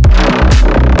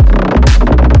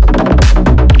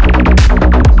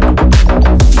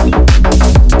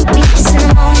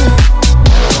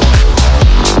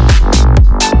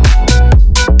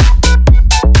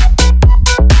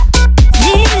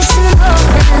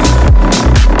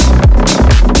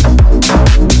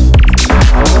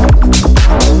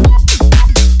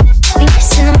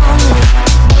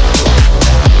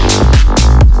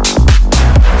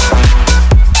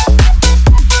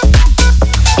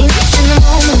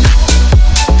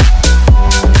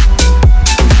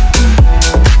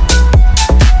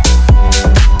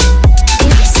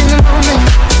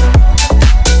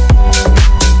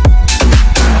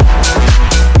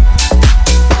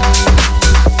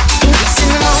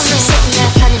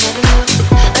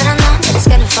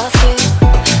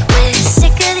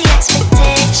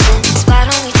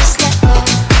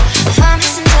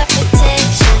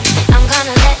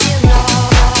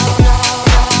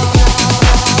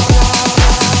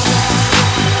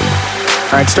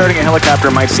 Starting a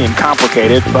helicopter might seem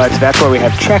complicated, but that's why we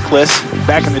have checklists.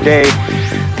 Back in the day,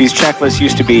 these checklists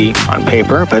used to be on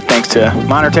paper, but thanks to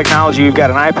modern technology, you've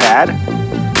got an iPad.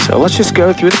 So let's just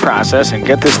go through the process and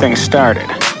get this thing started.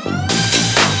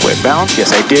 Weight balance,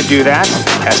 yes, I did do that.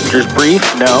 Passengers brief,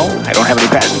 no, I don't have any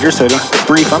passengers, so I don't have to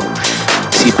brief them.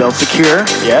 Seatbelt secure,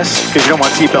 yes, because you don't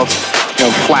want seatbelts,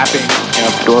 flapping,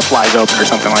 if the door flies open or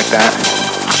something like that.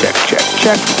 Check, check,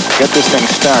 check. Get this thing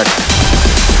started.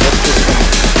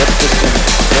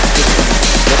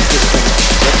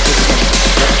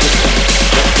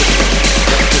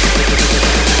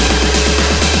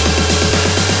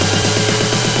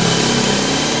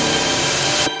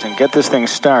 And get this thing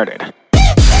started.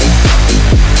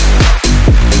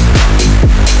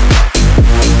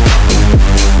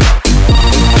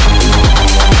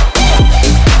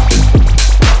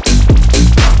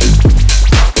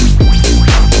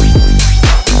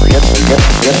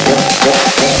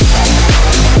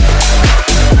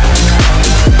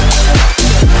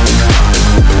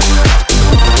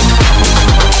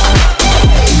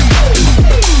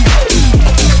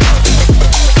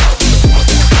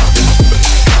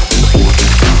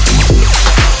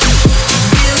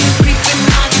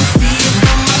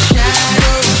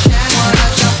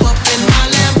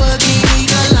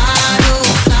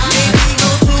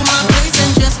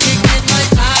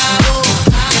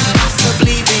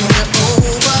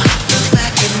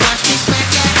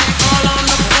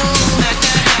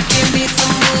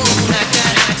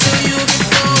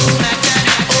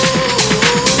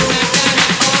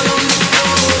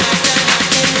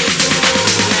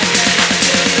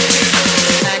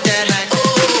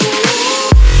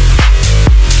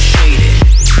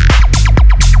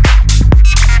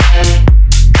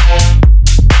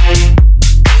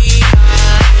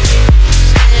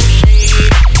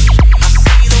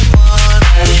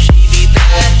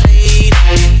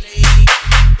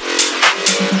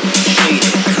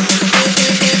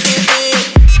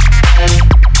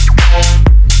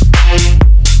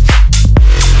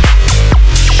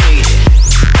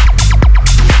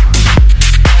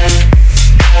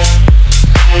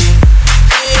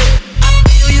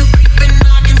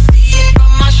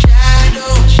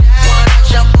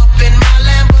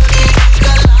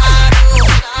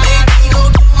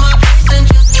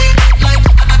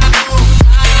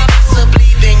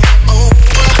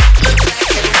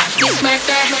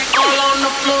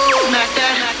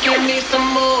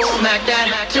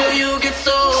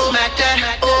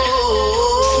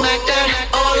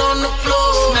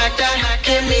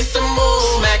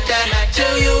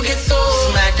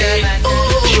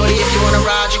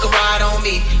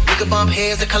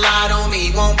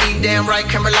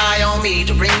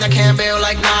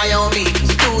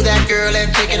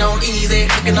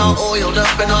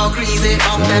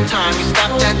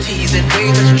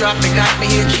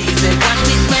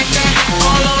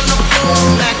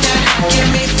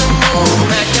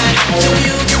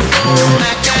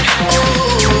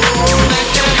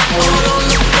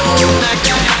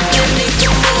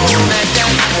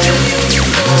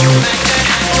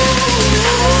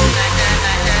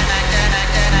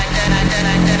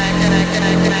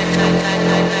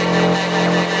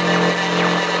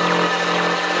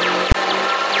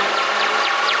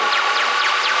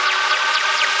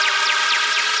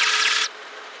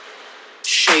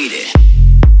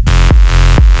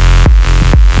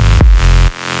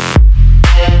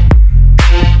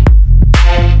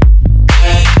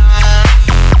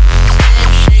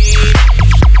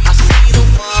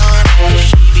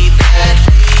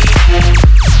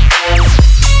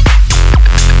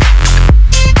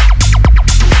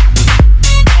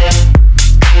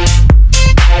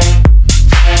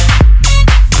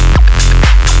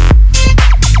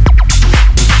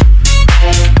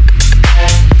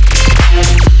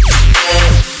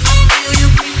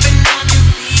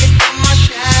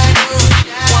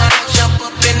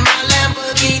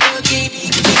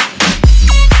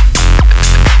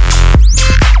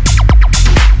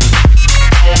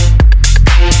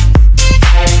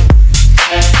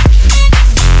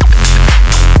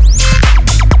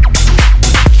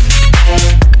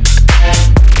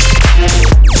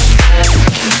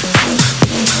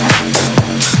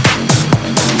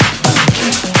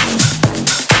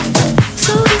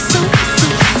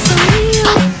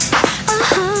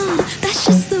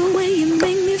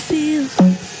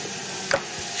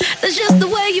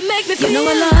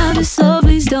 know I love it, so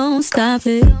please don't stop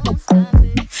it.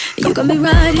 You got me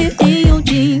right here in your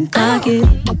jean pocket,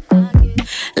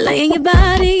 laying your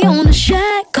body on the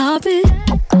shag carpet.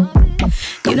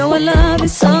 You know I love it,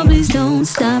 so please don't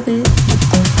stop it.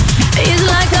 It's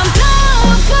like I'm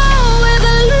powerful with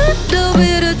a little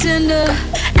bit of tender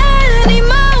and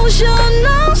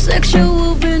emotional,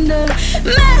 sexual bender.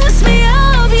 Mess me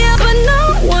up, yeah, but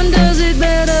no one does it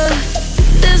better.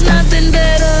 There's nothing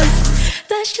better.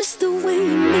 That's just the way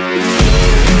you make me feel.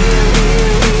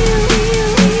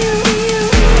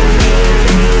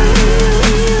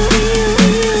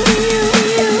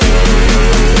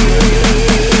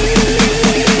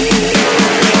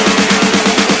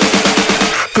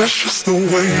 That's just the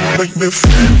way you make me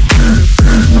feel.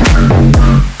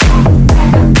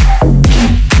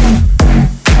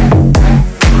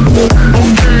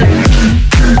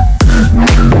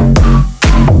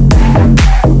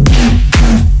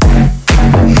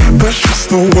 That's just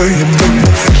the way you make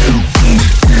me feel.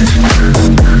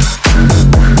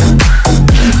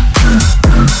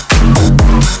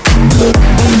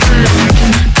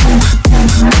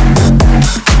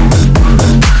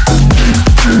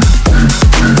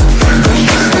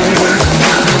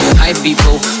 Hi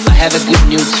people, I have a good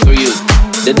news for you.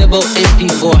 The double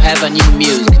MP4 have a new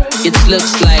music. It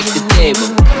looks like the table,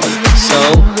 so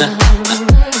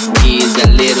is a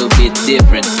little bit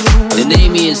different. The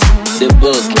name is The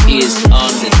Book is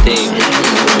on the Table.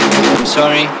 I'm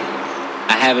sorry,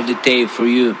 I have the tape for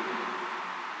you.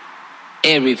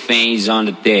 Everything is on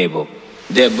the table.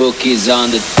 The book is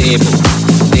on the table,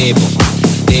 table,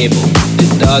 table. The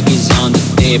dog is on the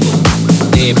table,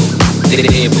 table,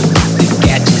 table. The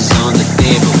cat is on the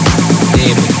table,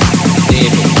 table,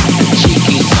 table. The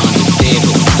chicken is on the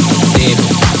table, table,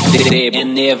 table.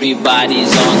 And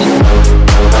everybody's on the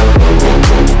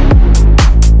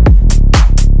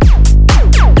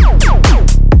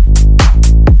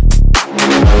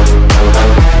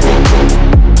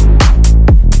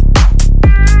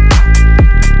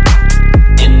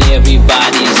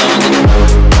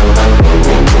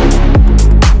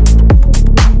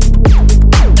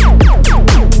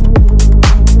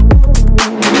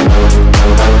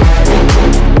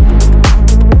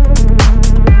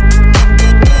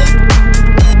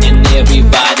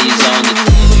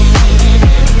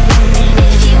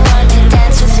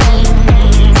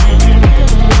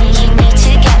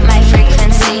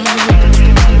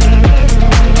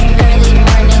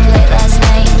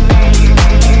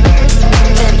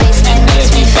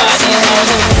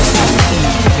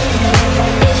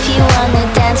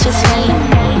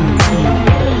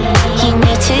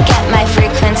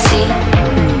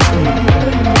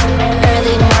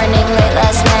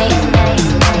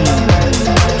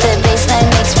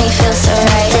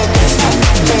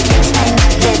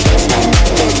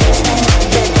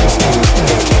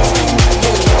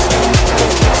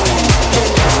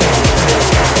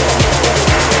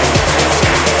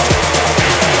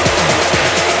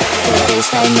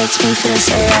makes me feel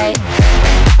so right.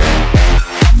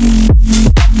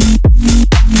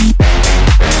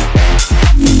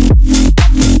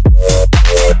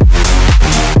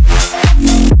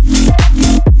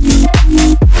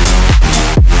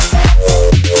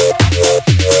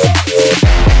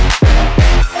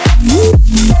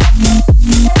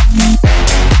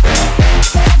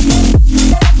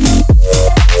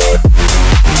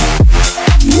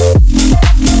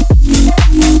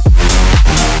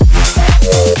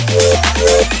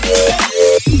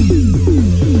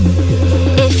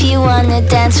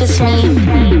 Dance with me.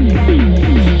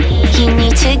 You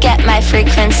need to get my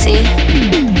frequency.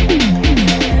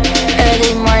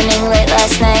 Early morning, late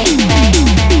last night.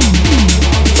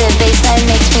 The bassline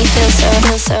makes me feel so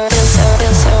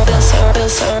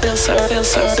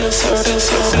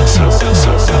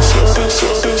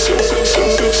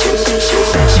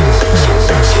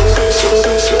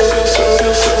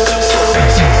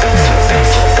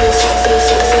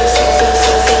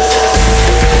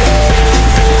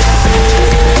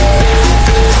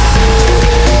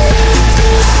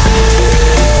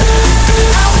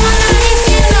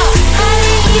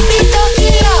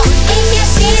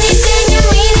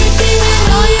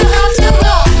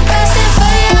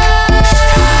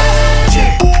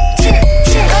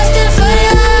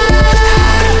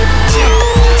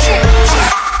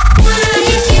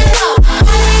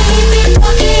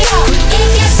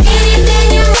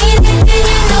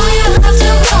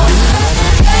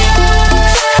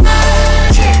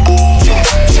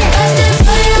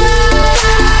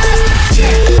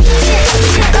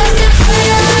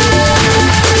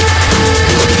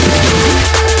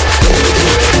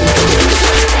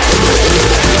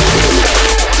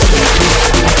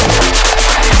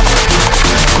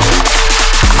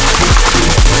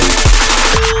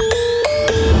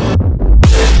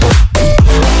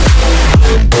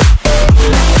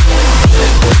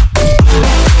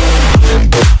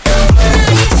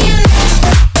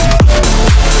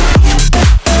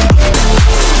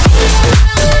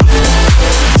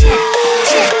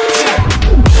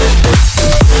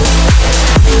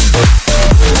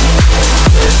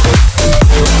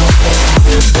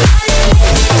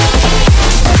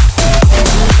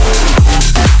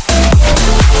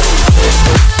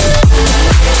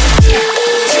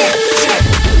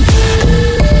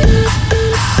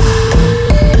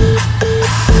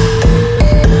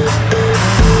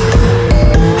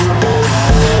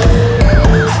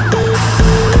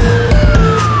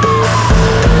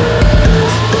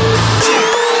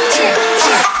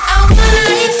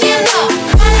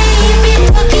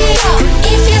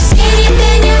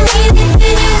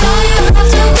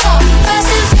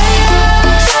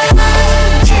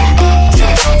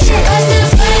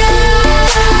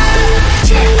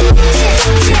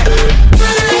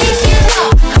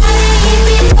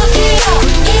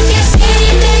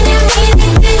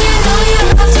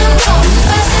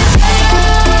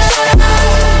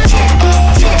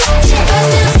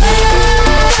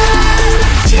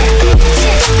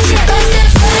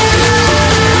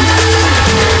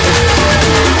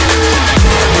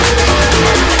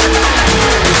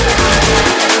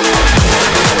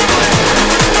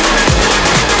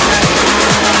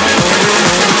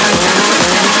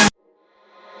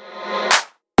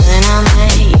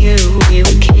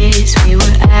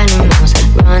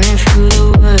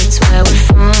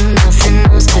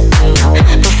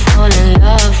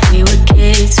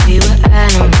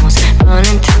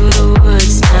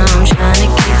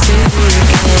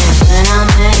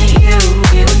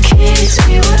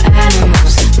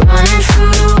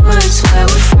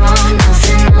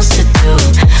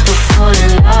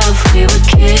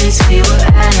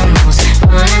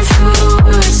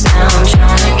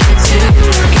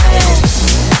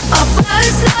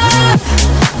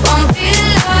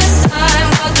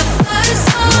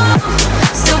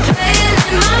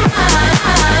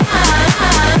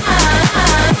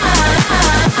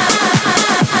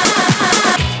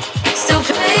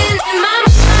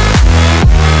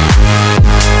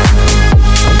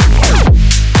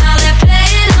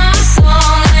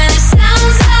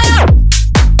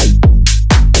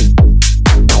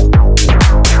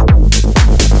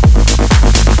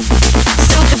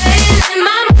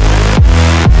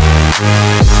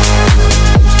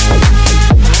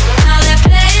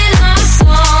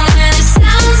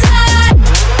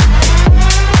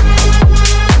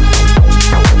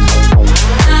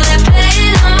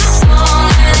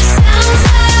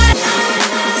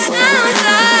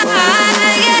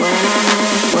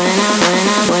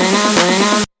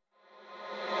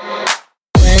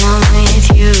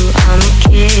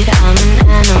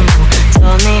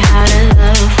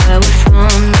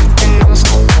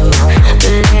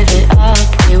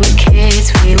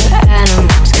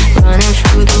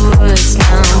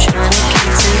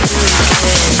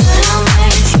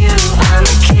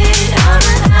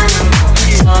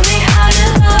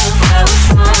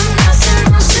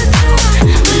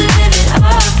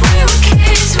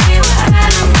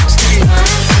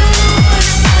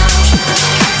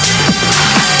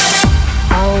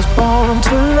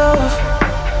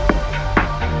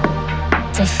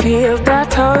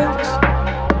touch.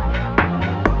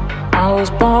 I was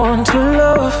born to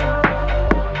love.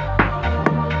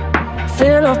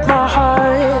 Fill up my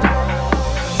heart.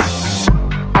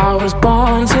 I was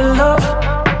born to love,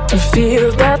 to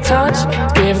feel that touch.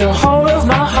 Give the whole of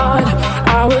my heart.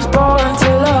 I was born to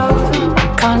love.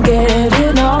 Can't get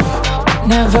enough,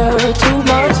 never too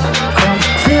much. Come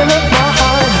fill up my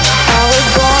heart. I was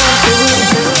born to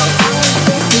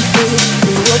set me free.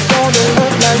 We were born to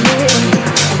love like me.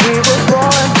 We were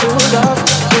born to love.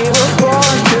 We were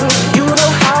born to. You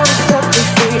know how to set me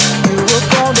free. You were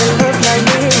born to love like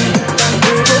me.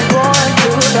 We were born to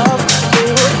love. We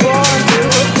were born to.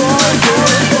 Born to.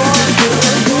 Born to.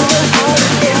 You know how to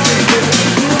get me free.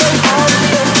 You know how to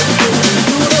get me free.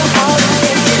 You know how to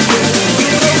get me free. You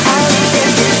know how to get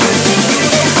me free. You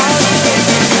know how to get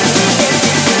me free.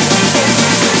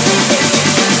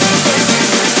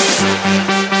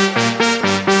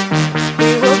 We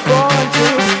were born to.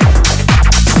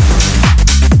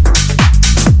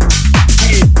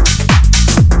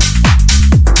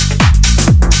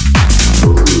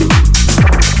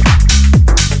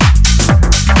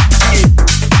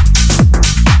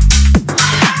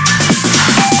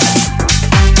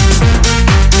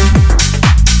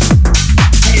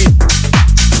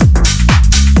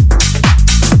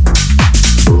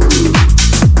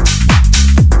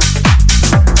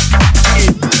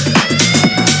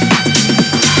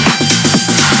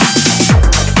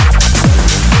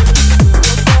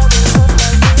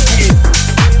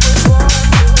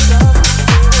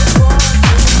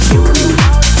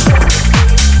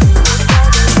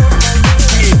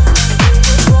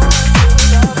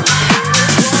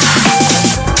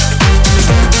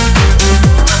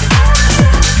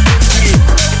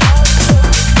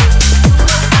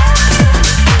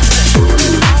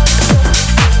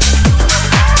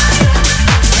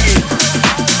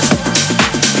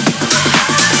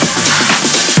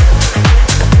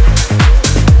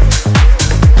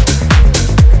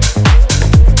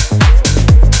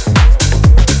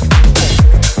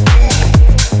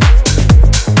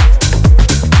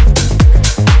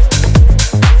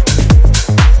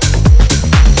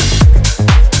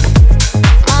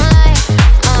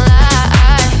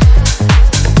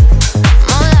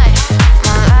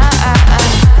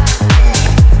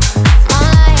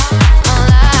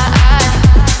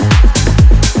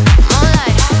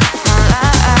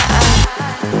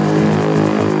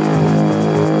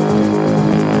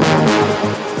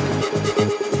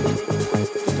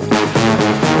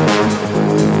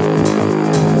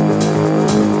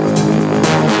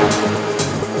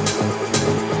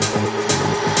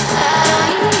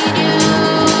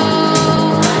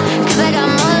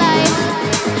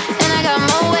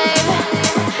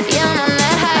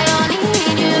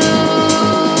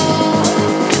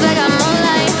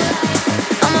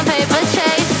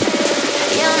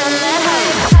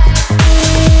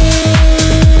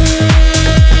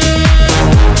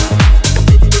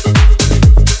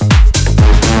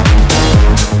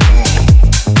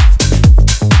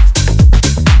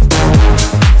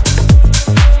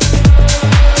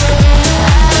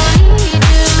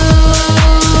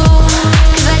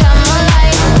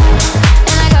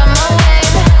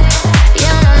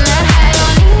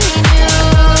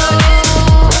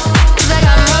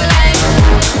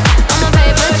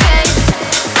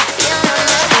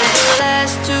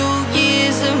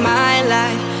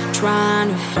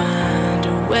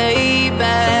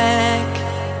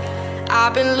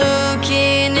 I've been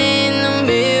looking in the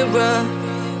mirror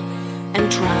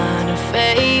and trying to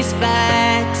face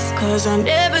facts. 'Cause I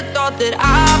never thought that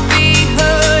I'd be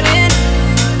hurting,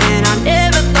 and I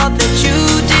never thought that you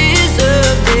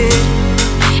deserved it.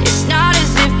 It's not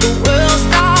as if the world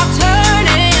stopped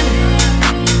turning.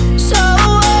 So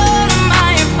what am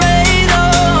I afraid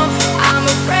of? I'm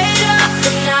afraid of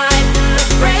the night,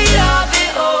 afraid of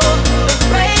it all,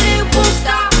 afraid it won't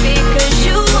stop because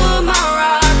you were my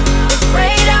rock,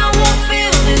 afraid I won't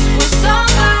feel this with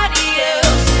somebody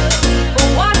else. But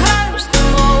what hurts the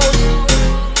most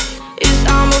is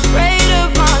I'm afraid of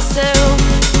myself,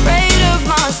 afraid of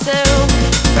myself,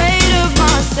 afraid of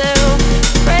myself,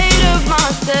 afraid of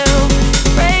myself,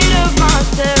 afraid of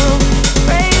myself,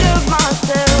 afraid of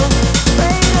myself,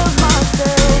 afraid of myself,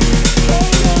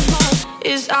 afraid of myself,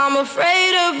 is I'm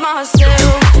afraid of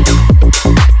myself.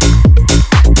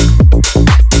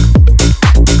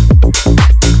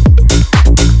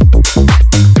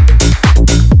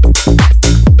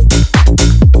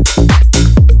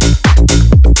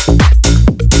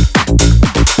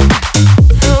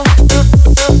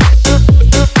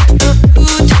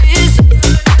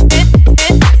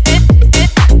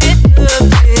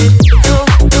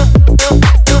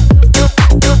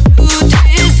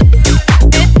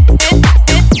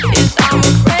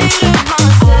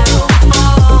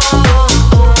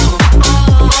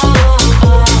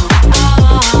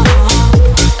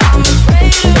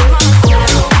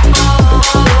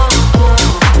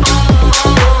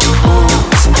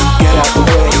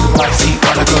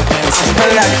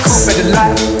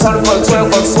 told her for a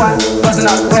 12 fuck swat. Busting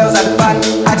all the pills out the body.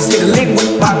 I just hit a lick with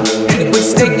the bottle. Hit it with a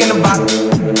stick in the bottle.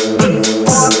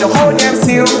 Pour up the whole damn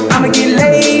seal. I'ma get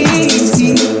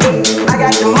lazy. I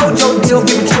got the mojo deal.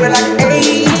 People treat it like an A.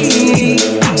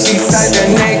 She such a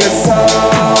nigga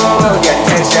soul. Yeah,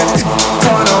 catch that.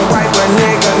 Told her wipe a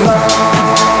nigga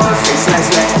low. Say slash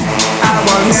slash. I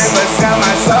won't never sell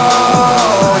my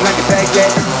soul. Like a back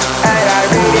yet. And I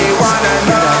really wanna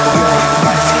know.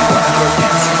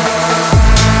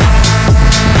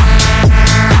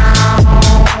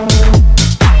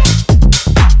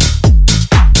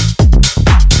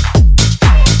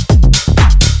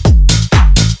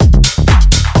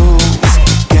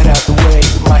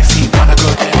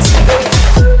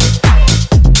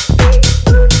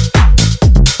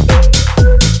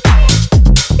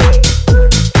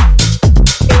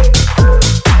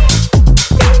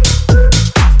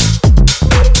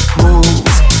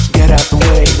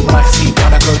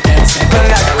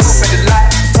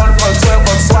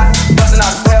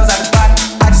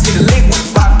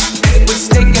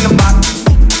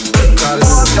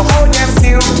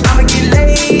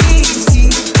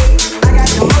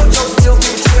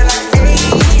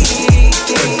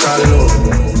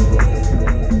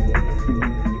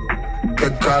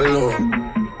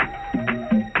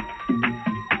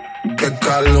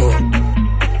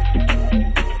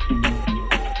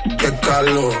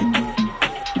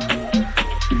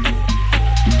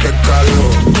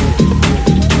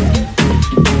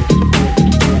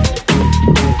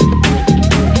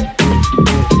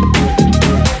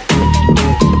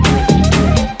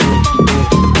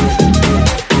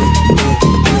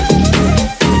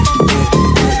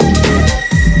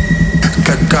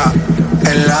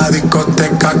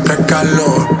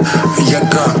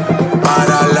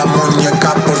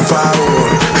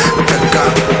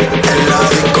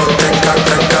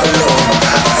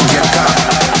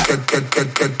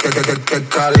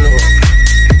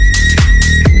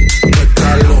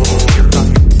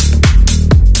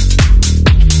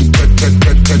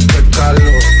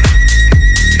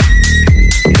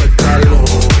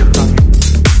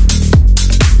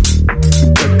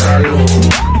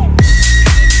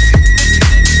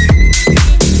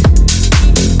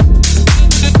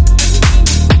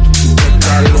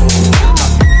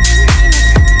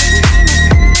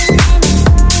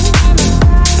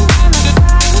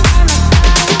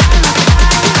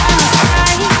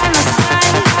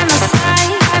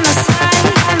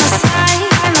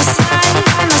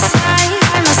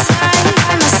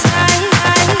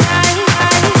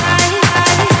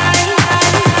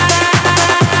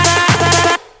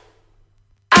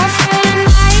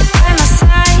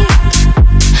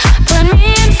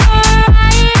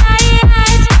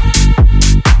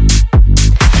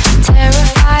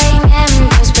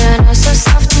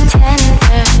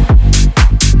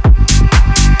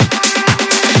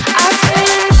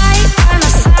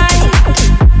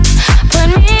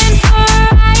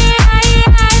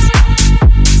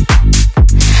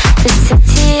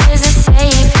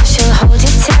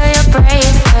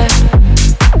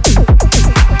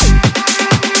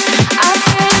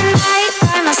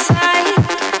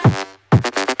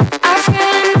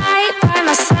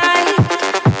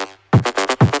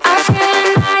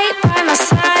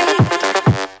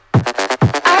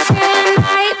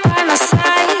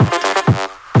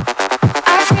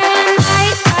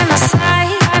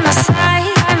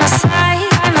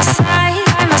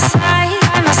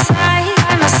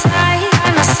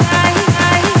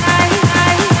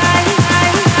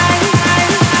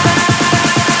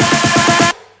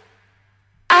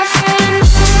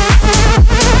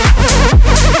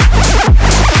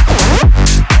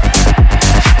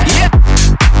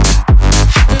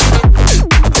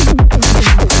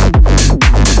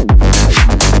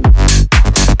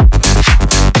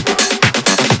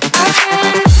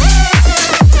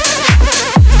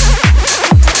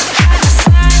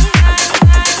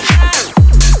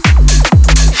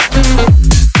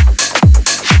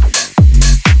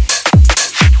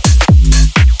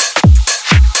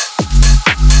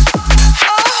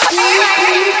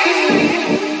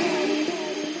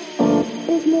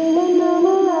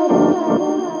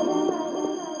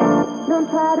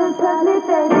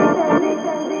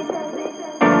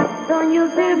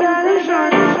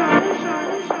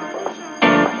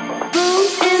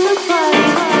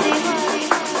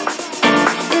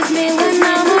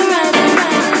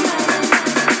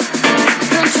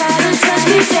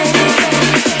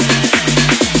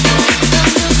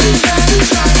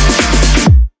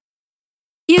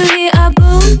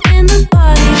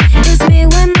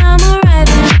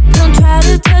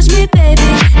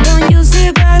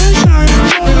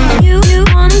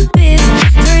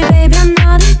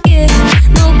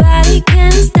 No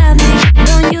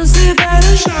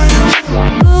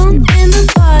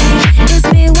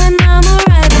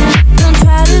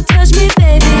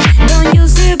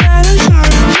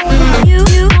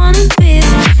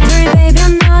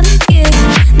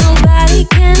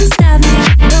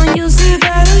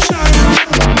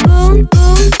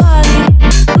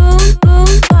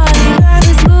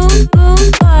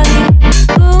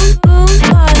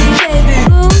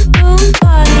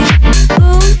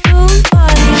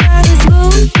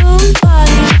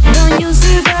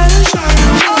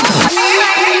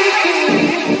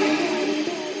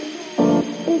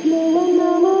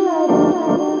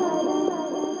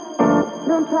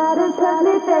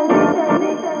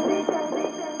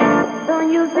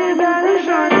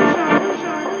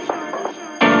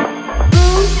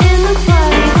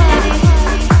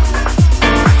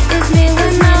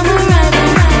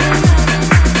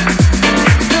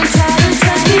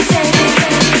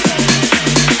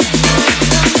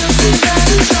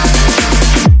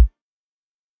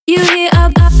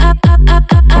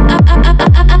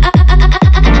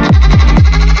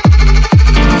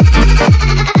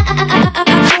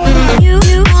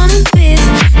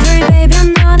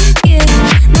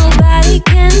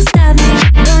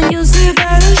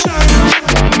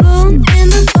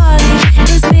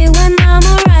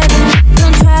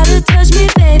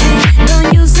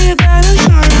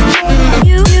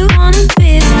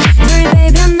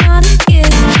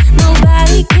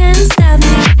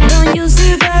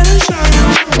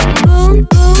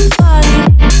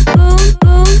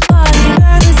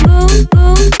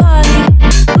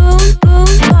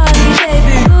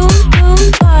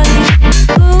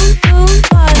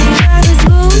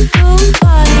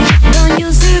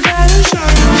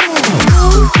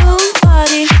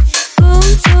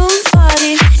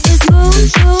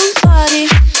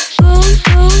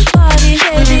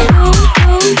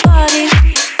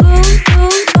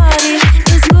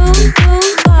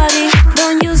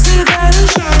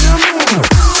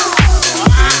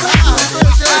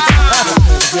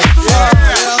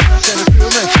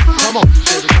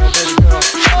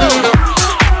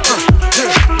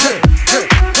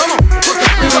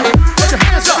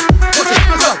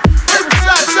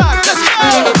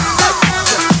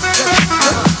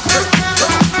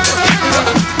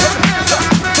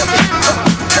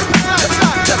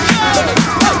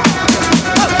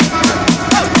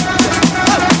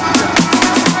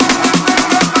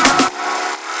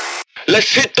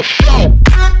Let's hit the floor.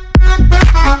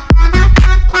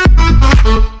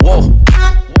 Whoa.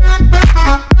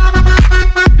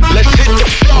 Let's hit the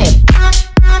floor.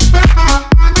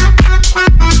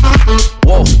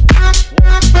 Whoa.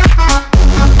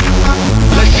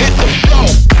 Let's hit the floor.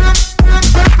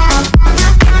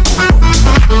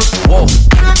 Whoa.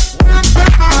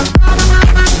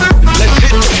 Let's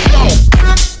hit the floor.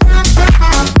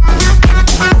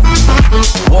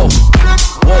 Whoa.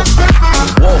 Whoa.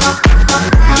 Whoa.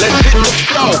 Let's hit the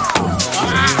floor.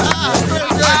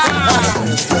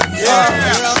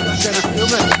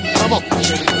 Come on.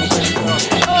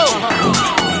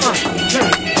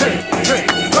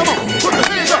 Come on. Put your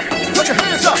hands up. Put your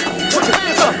hands up. Put your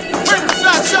hands up. Bring the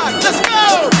side shot. Let's go.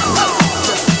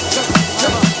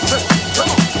 Come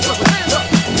on. Put your hands up.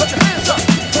 Put your hands up.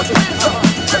 Put your hands up.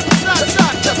 Bring the side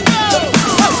shot. Let's go.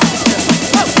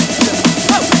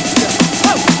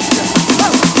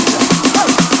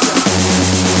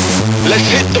 Let's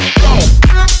hit the floor.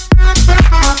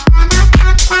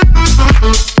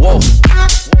 Whoa.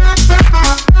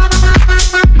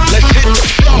 Let's hit the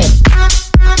floor.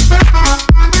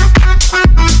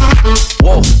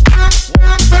 Whoa.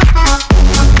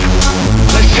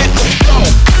 Let's hit the floor.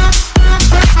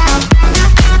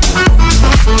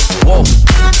 Whoa.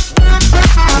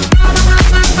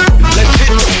 Let's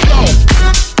hit the floor.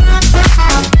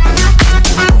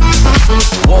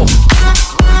 Whoa.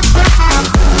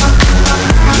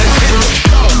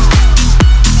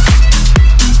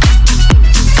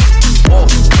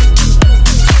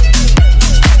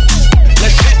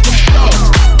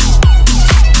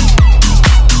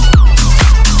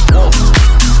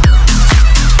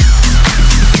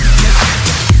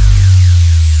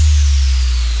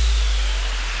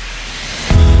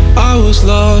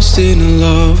 Lost in a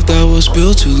love that was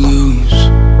built to lose.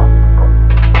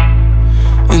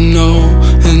 And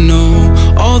no,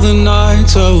 all the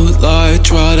nights I would lie,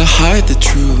 try to hide the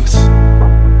truth.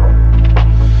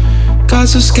 Got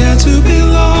so scared to be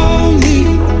lonely,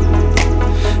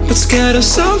 but scared of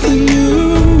something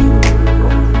new.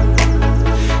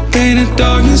 Painted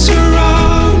darkness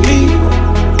around me,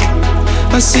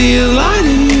 I see a light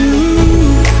in you.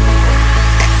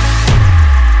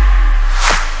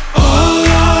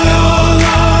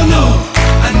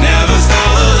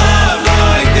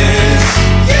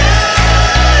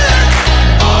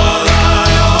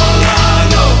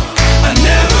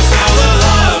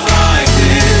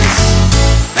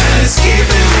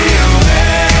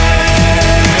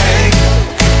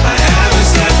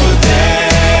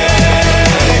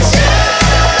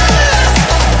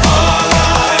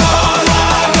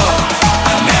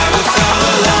 I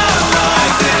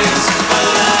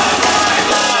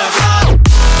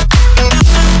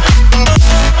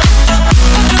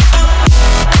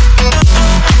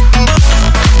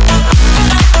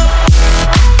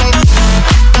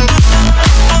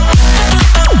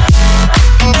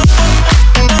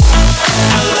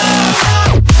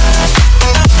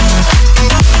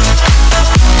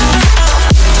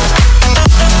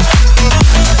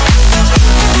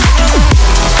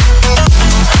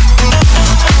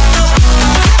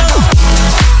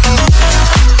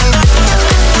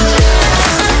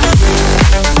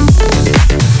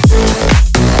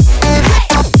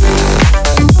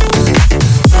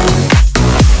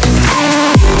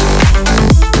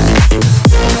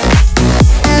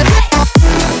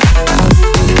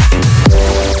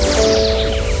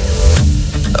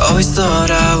Always thought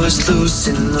I was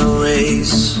losing the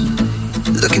race,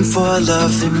 looking for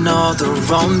love in all the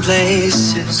wrong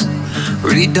places.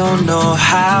 Really don't know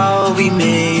how we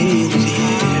made it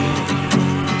here.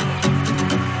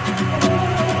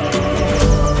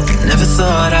 Never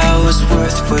thought I was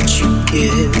worth what you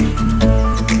give.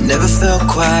 Never felt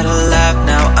quite alive,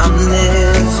 now I'm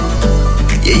living.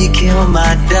 Yeah, you kill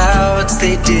my doubts,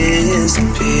 they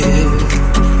disappear.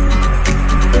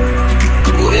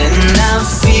 When I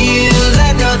feel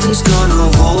like nothing's gonna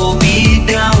hold me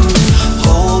down,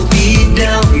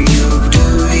 you do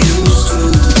used to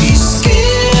be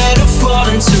scared of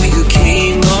falling till you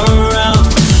came around.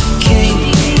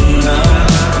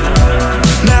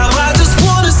 Now I just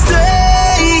wanna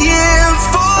stay here,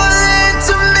 falling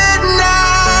to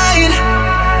midnight.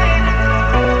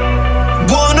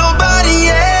 Want nobody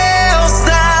else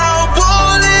now,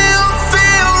 won't it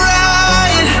feel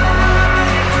right?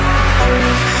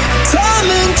 Time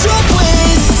and job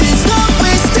wasted, not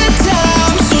wasted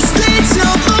time. So stay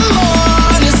till the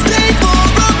morning, stay for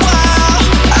a while.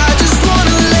 I just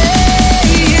wanna lay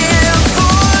here,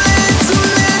 falling to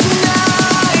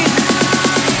midnight,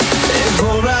 and go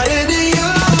right into you,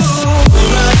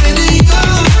 right into you,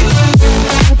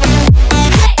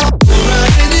 right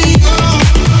into you, right into you, right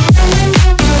into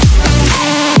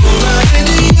you, and go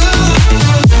right into you.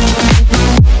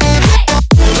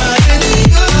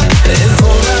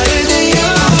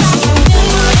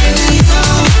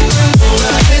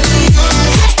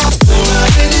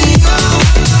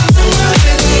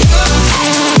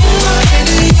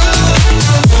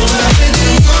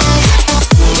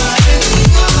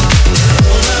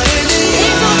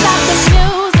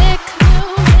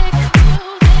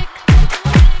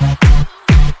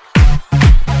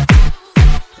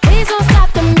 Please don't stop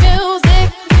the music.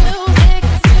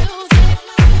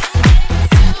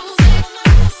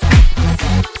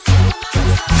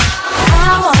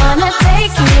 I wanna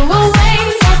take you away.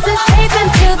 Let's escape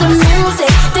into the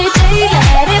music. DJ,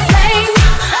 let it play.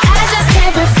 I just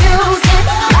can't refuse it.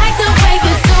 Like the way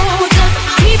you do, just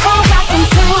keep on rocking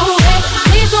to it.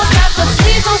 Please don't stop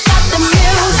the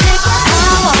music.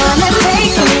 I wanna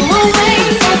take you away.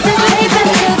 Let's escape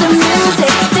into the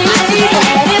music. DJ,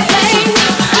 let it play.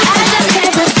 I just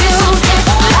can't refuse it.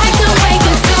 Like the way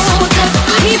you do, just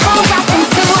keep on rocking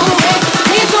to it.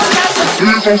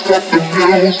 Please don't stop the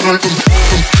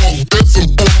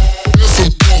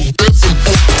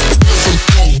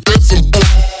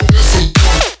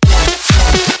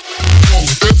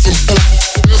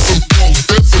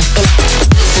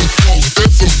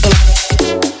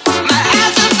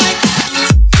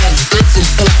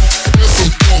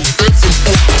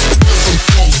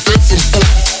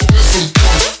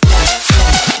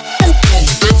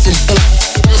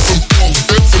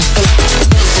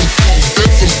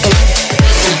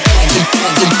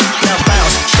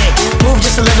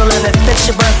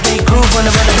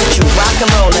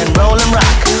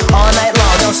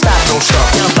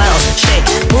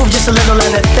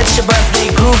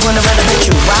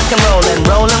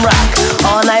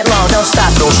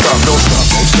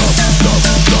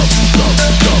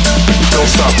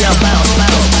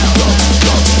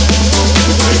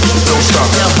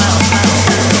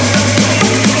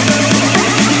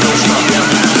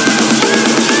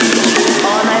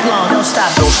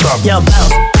Yo,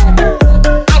 bounce.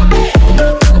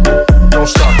 Don't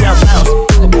stop. Yo, bounce.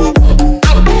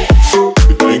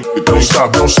 Don't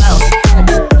stop. Don't stop.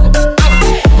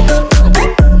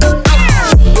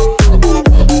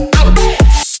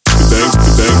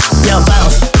 Yo,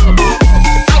 bounce.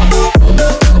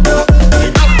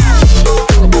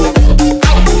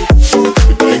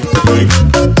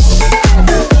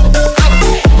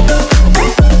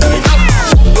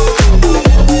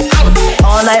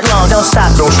 All night long, don't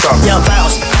stop. Don't stop. Yo,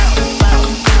 bounce.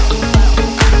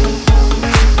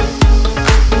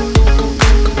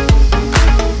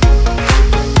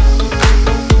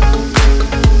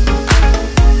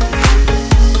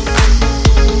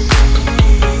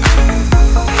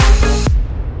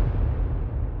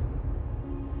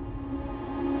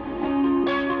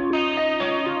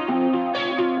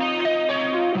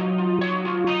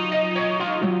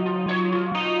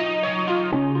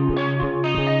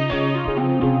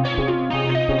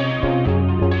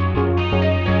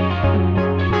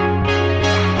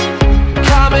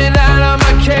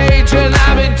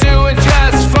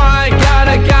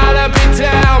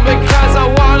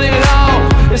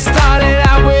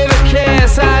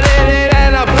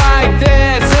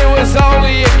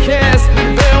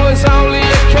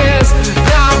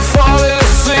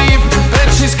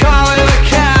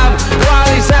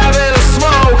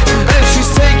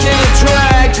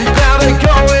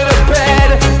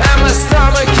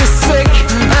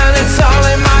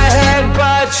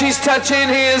 touching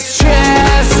his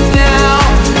chest now.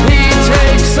 He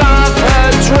takes off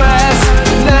her dress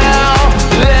now.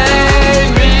 Let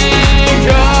me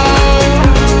go.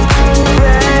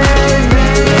 Let me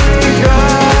go.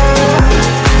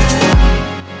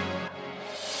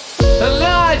 And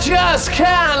I just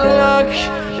can't look.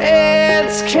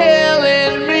 It's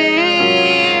killing me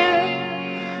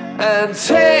and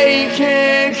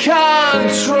taking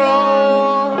control.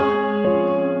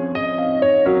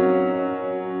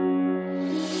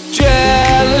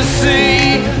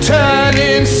 Jealousy,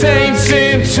 turning saints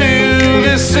into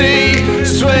the sea,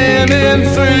 swimming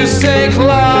through sick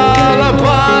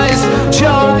lullabies,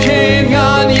 choking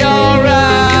on your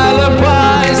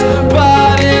alibis,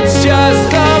 but it's just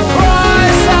the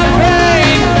price I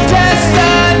paid.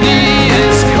 Destiny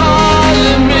is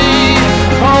calling me,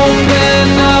 open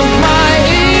up my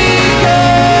eager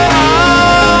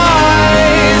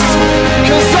eyes,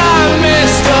 'cause I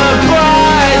missed the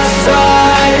bright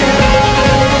side.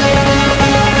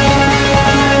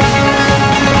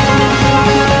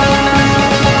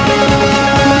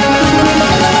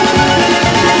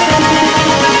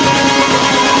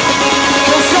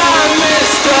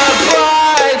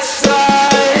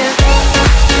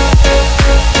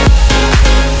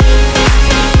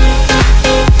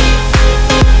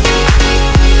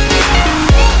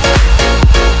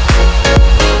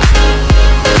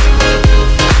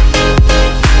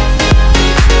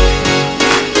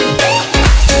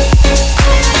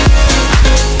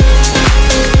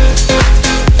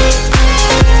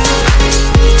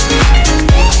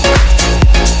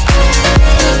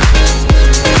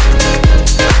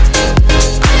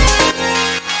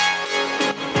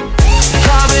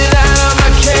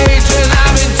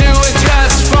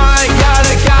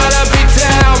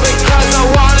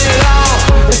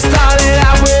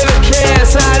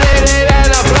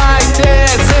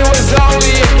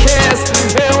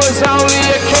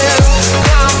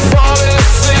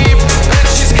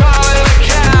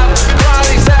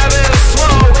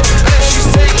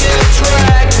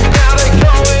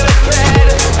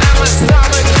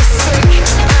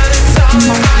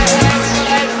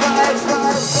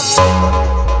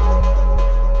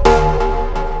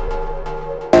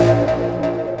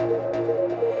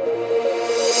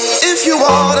 If you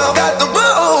wanna, got the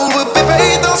road, we'll be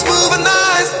paid those moving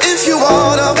eyes. If you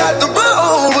wanna, got the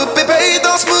road, we'll be paid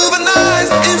those moving eyes.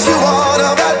 If you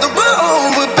wanna, got the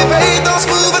road, we'll be paid those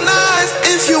moving eyes.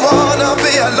 If you wanna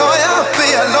be a lawyer, be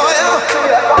a lawyer.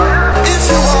 If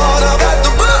you wanna, got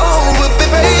the road, we'll be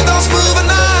paid those moving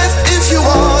eyes. If you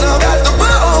wanna, got the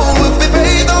road, we'll be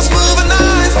paid those moving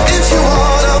eyes. If you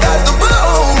wanna, got the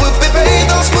road, we'll be paid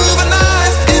those moving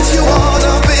eyes. If you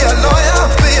wanna be a lawyer,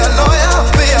 be a lawyer,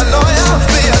 be a lawyer,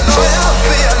 be a lawyer, be a lawyer,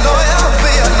 be a lawyer,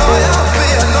 be a lawyer, be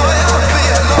a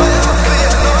lawyer,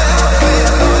 be a lawyer, be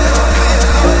a lawyer, be a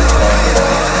lawyer.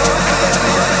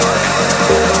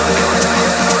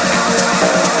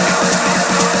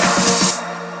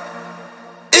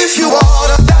 If you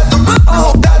wanna, got the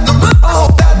road, got the road,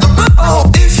 got the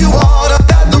road. If you wanna,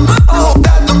 got the road,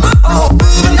 got the road,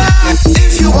 moving on.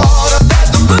 If you wanna, got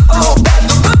the road, got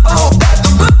the road, got the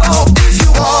road. If you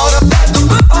wanna, got the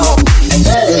road.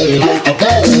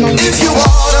 If you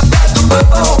wanna, got the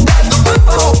road, got the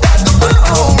road, got the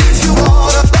road. If you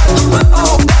wanna, got the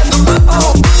road, got the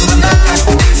road, moving on.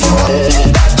 If you wanna,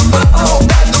 got the road,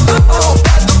 got the road,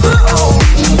 got the road,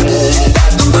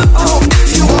 got the road.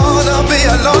 If you wanna be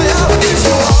a lawyer, if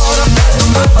you wanna, got the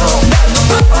road, got the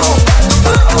road, got the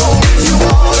road. If you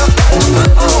wanna, got the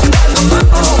road, got the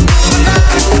road, moving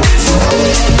on. If you wanna,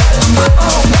 got the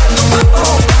road, got the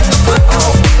road, got the road, got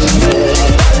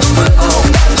the road, got the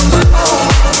road.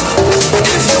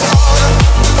 If you wanna,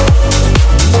 if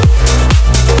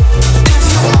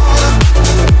you wanna,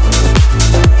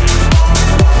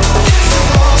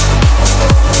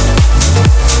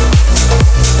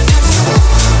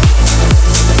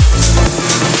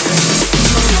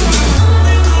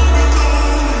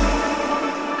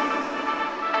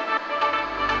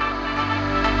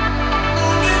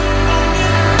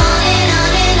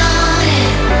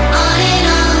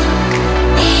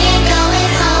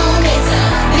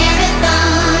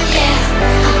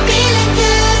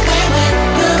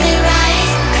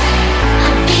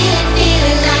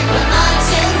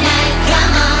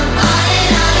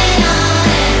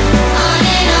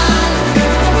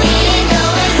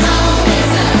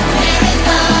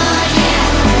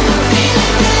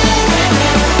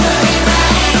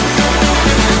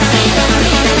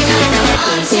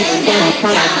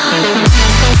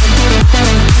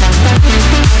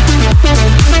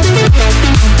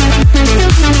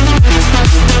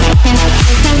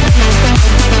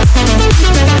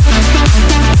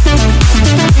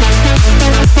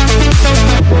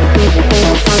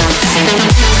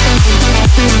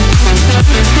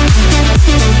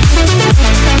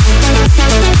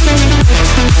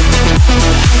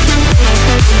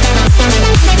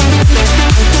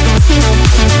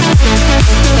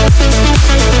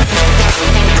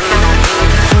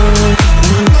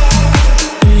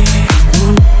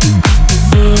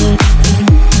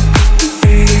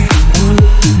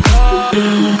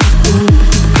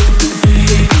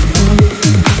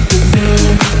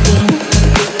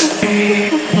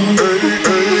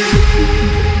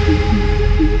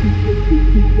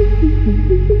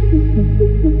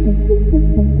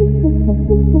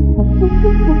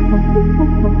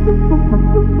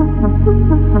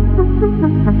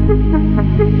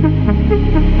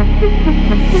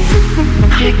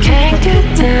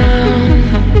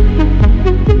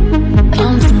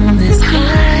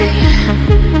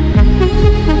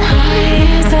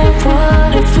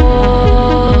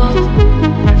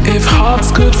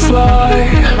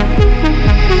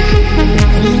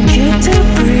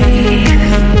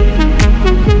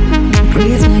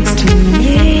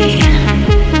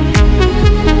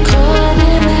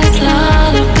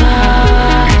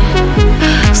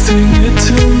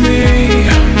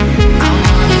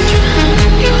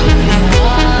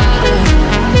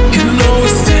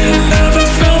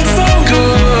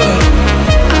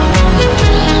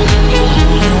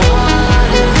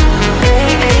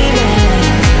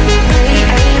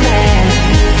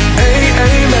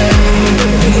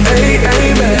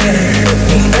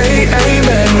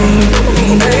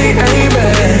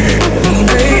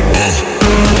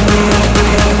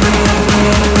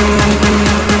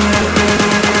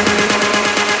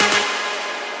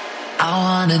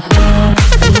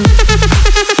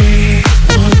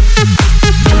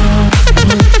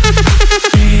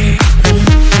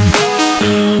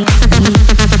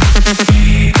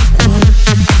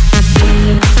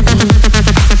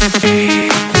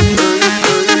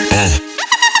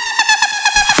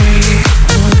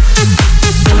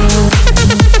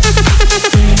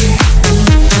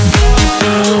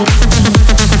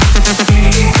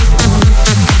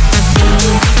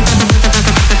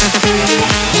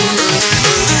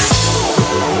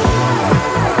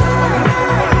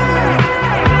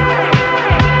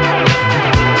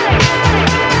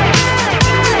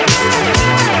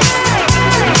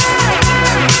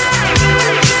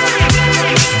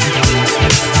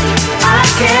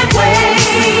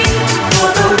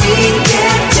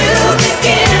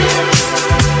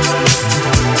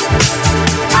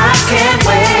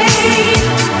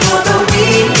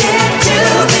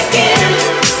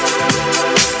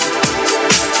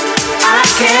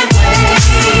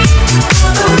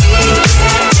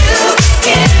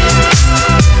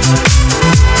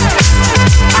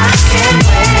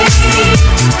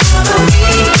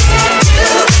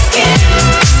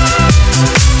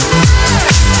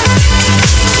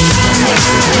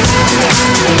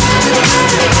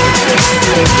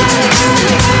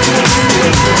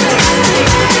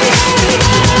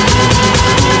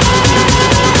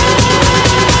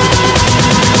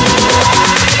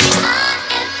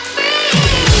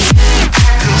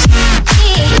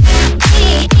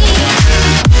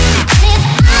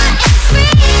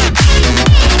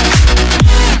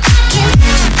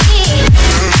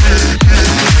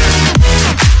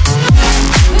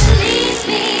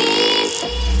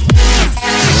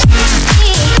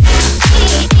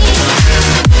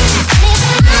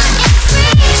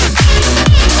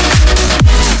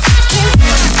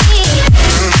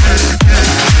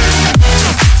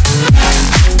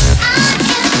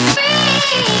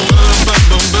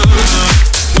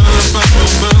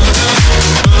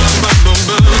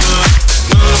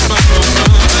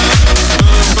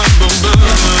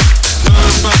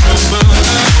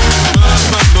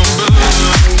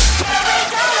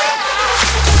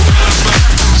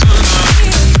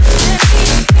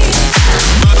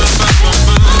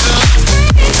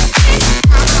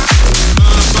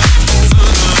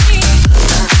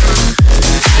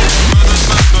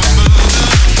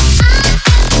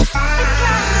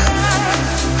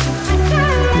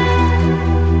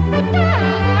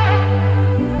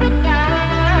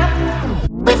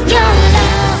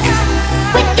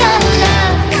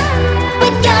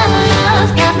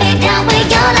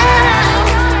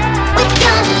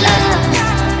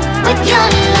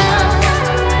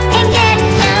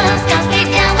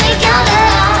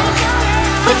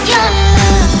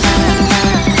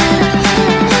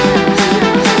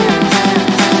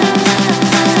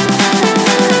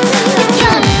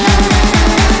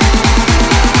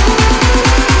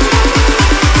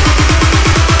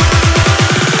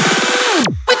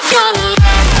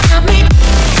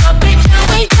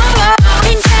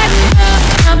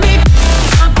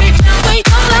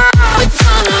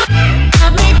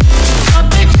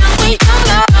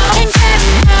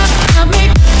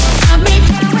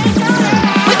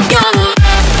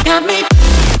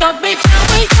 Must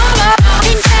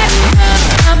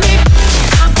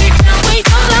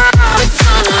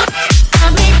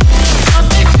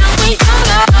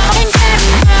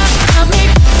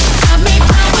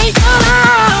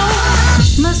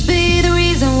be the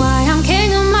reason why I'm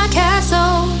king of my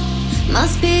castle.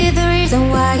 Must be the reason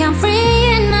why I'm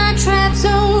free in my trap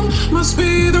zone. Must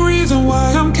be the reason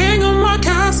why I'm king of my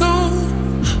castle.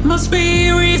 Must be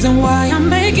a reason why I'm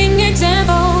making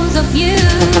Examples of you,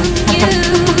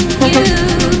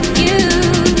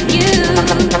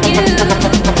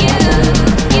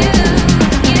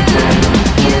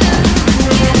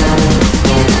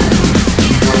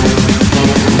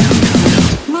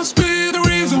 Must be the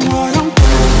reason why I'm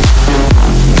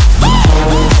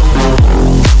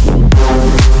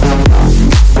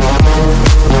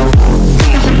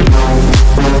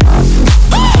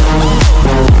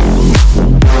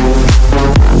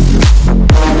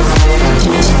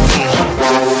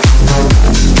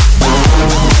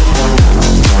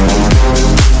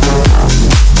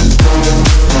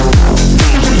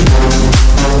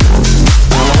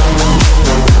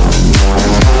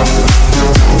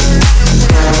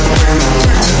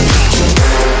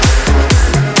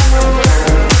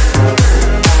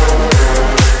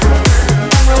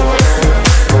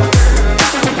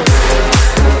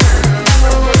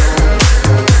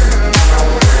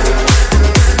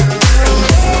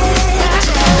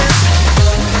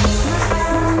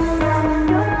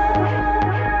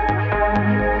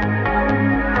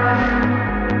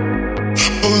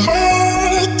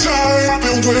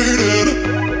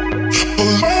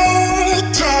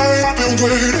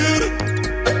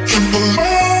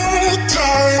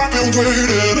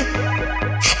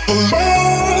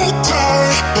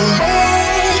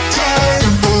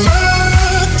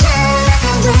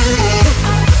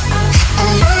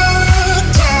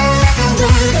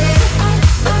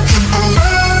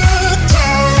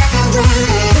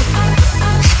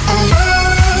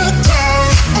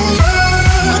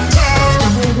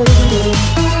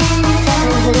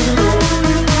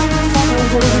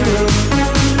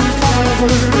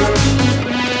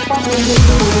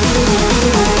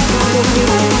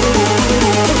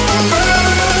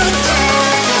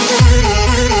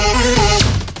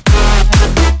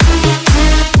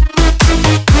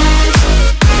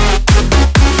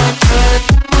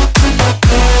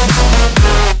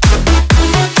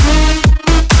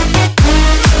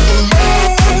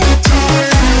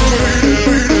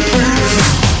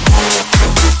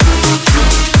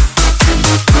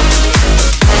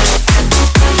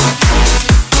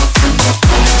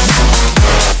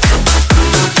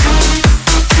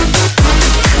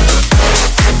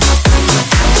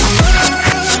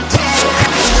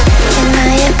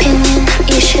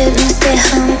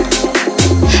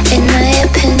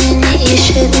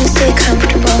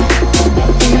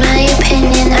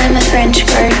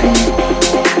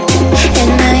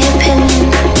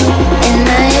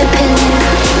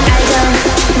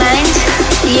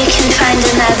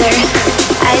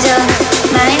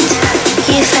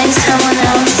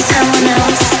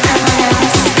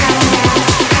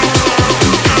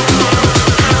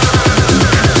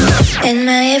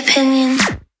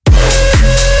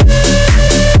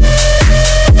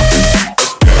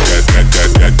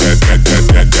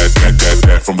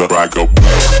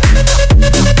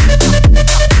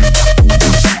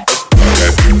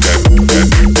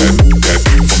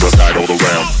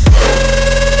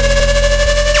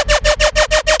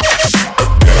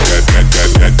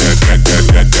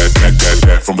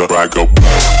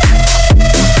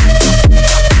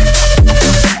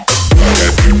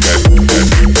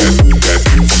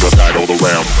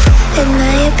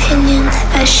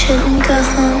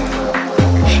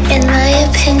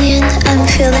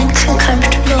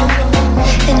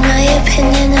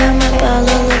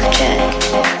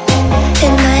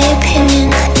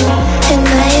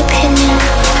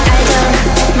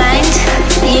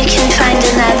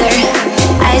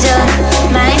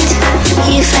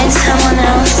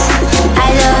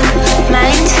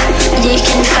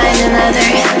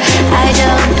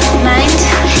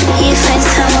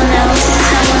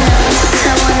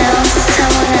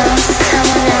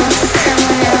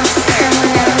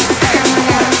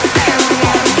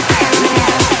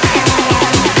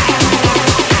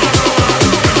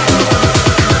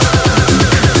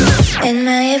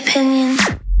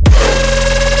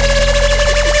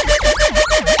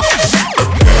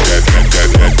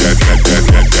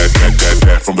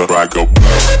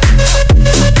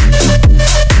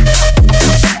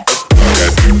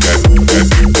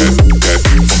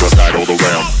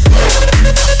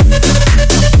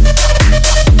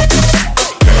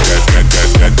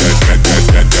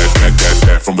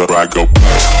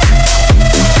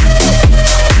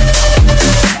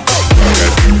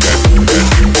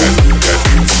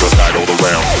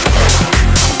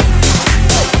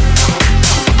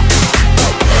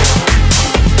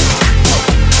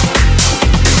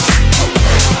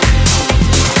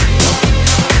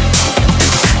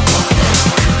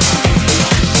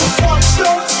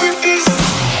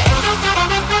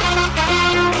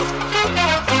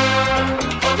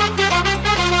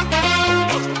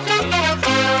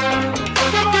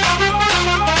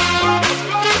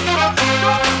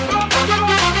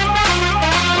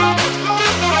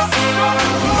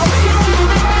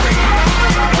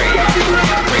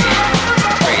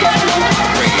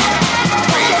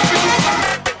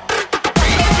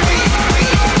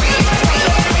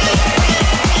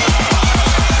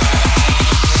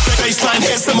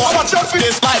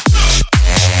It's like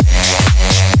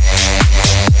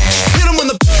hit 'em when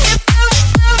the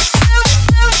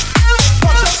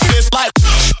it's like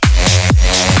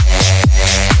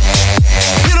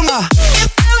hit 'em up.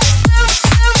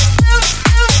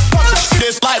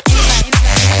 It's like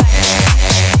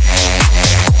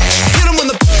hit 'em when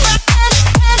the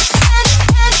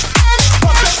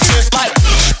it's like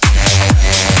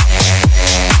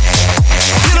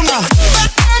hit 'em up.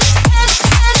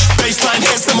 Baseline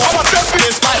hits them all.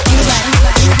 It's like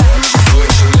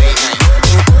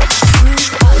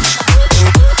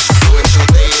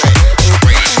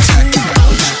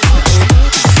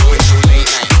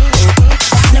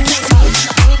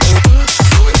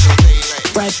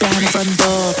right down the front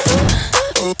door.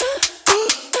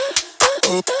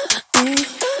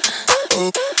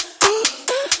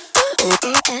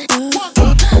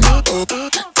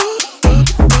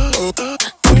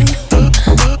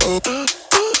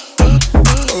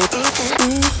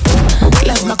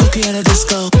 Left my cookie at a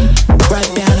disco, right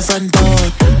down the front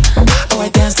door. Oh, I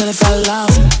danced till it fell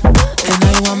off, and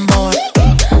now you want more.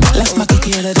 Left my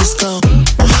cookie at a disco,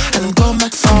 and I'm going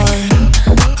back for it.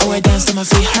 Oh, I danced till my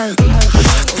feet hurt,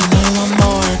 and now you want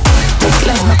more.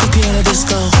 Left my cookie at a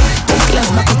disco,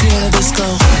 left my cookie at a disco,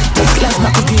 left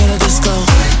my cookie at a disco,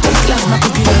 left my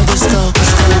cookie at a disco.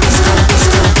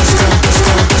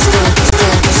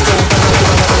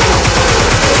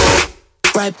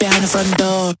 Right behind the front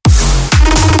door.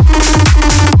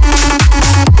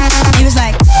 He was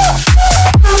like,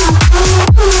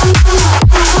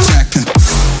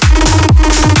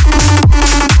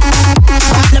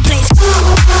 rock the place.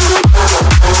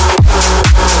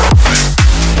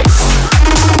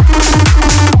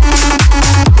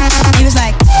 He was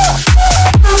like,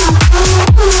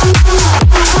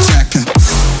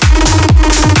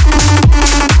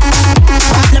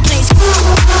 rock the place.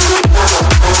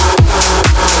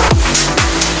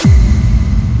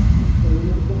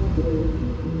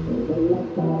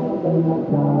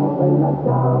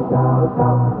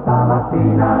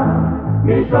 Stamattina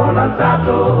mi sono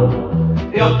alzato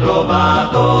e ho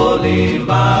trovato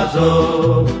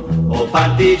l'invaso. Oh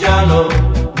partigiano,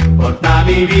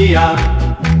 portami via.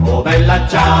 Oh bella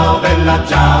ciao, bella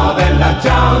ciao, bella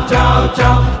ciao, ciao,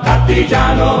 ciao.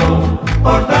 Partigiano,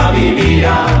 portami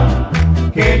via,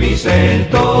 che mi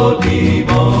sento di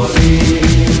morire.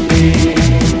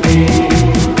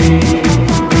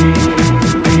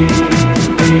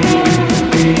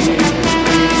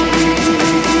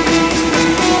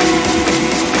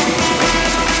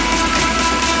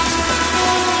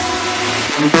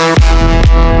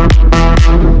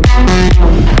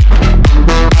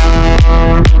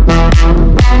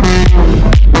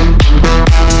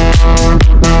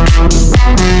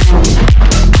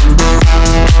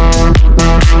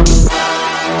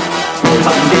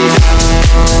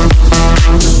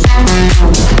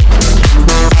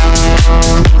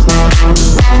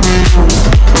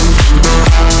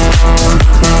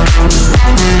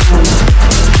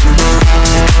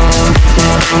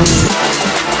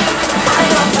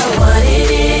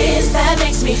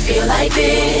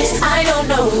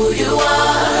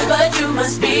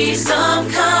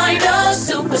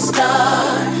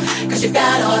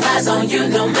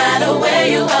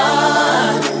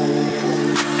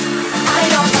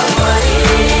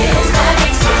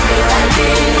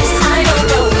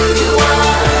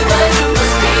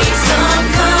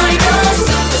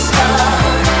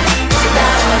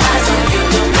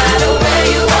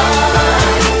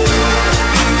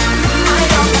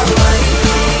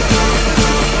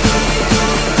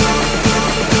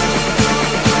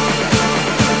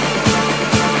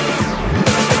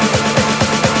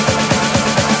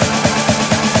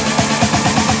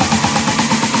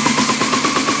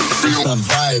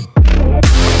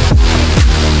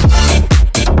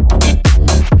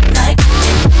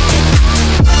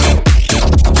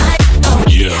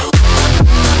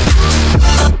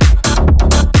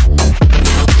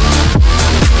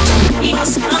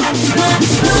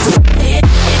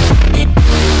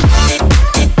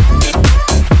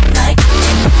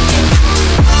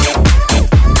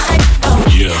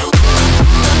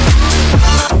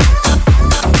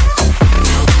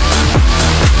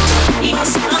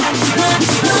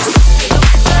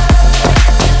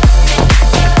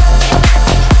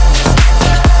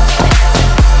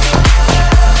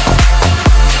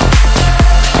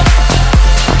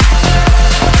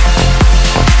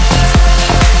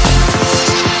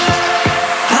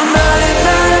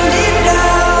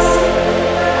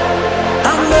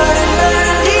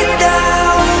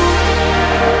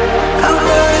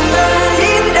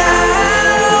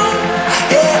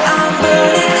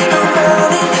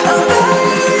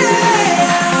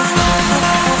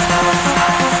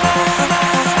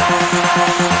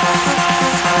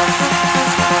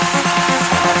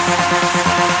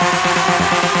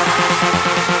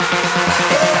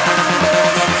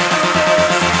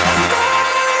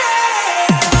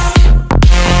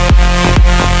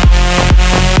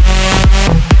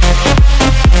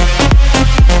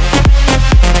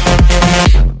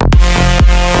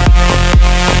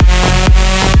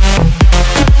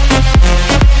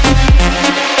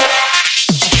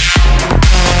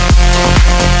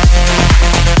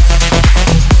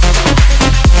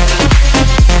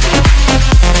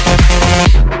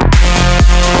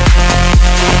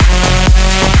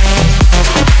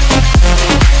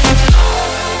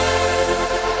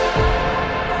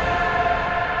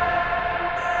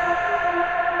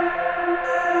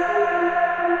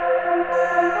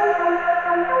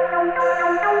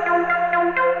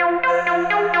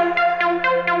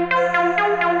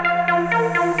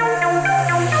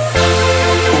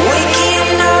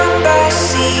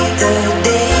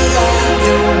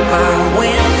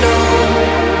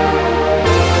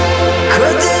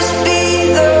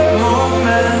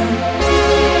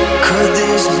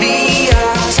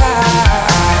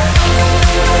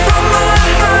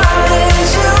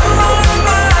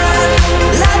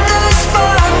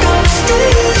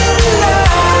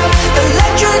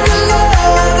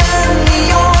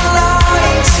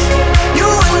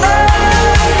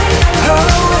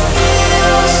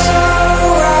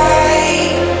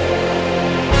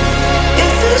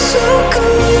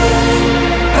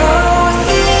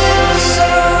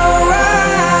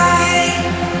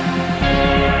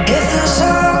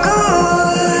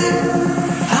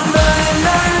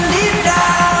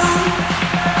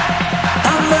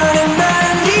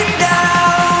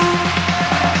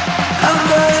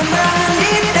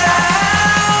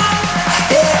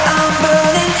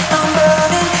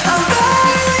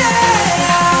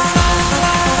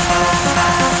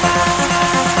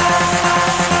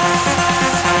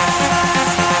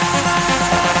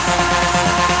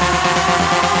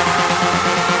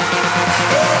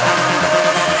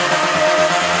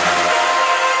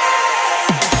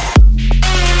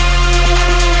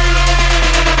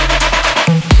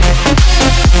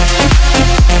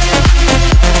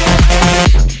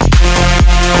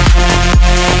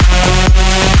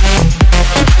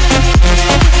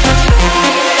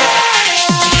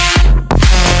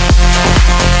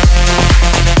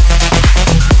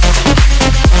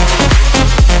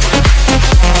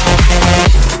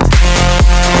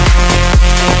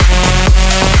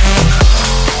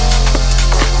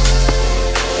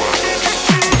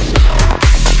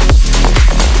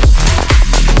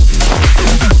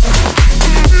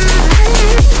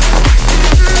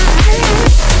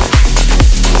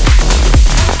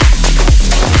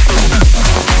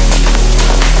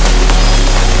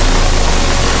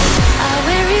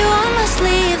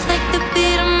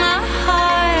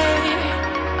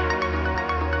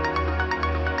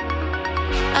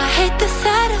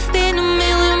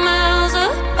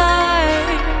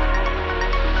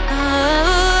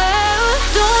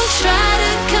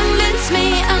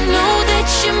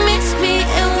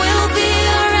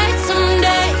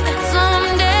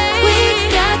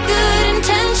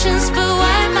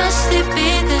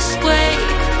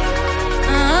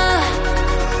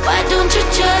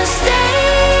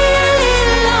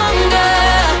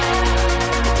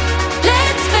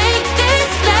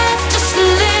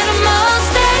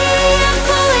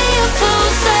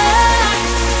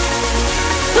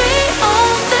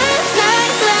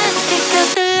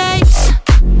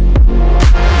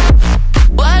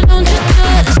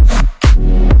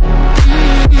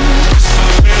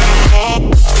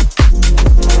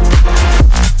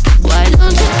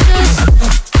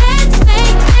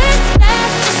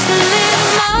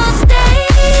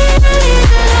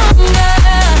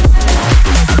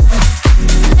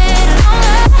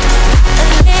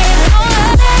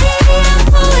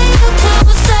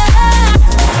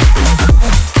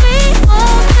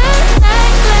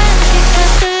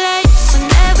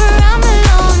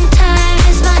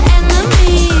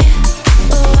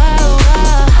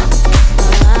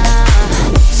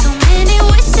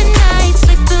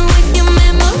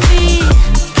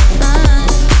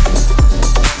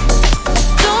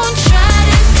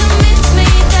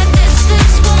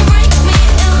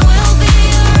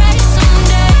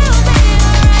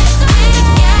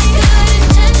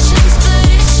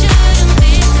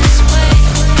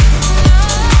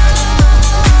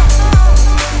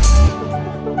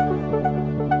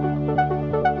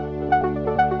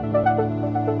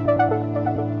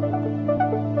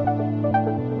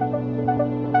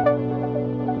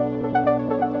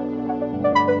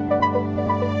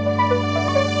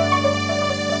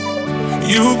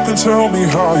 You can tell me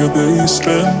how your day's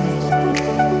been.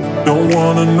 Don't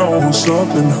wanna know who's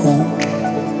loving who.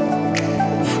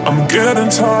 I'm getting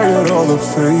tired of the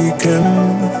faking.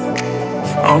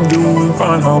 I'm doing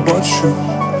fine, how about you?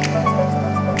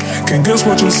 Can't guess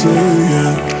what you're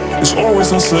saying. It's always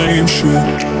the same shit.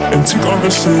 Empty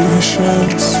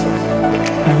conversations.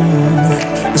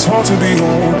 It's hard to be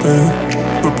open,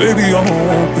 but baby I'm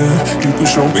hoping you can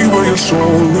show me where your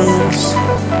soul is.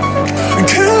 And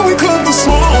can we cut the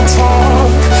small talk?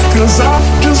 Cause I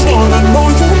just wanna know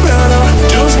you better.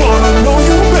 Just wanna know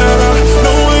you better.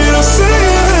 No way to say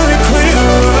it any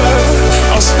clearer.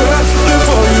 I'll spend it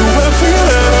for you every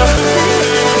letter.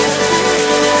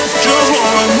 Just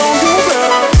wanna know you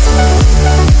better.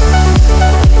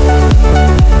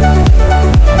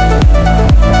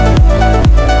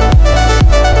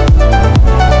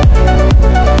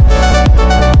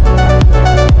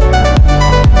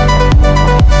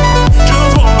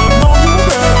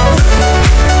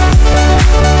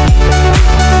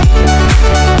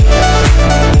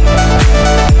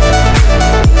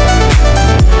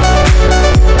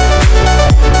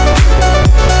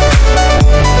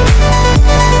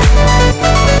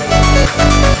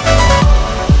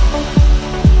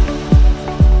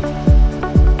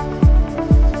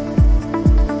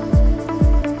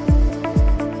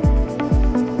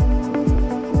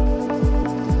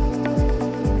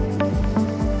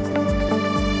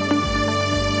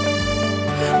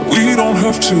 We don't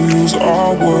have to use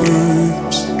our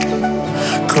words,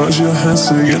 cause your hands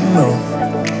say enough.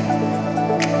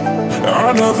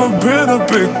 I've never been a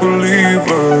big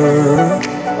believer,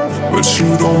 but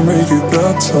you don't make it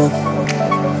that tough.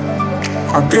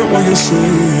 I get what you're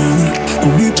saying, no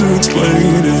need to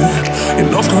explain it.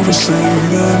 Enough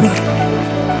conversating.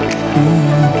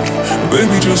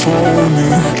 Baby, just hold me,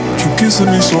 keep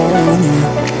kissing me slowly.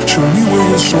 Show me where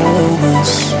your soul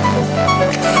is.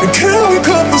 And can we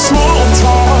cut the small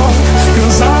talk?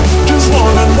 Cause I just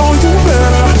wanna know you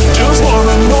better. Just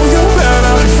wanna know you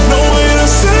better. No way to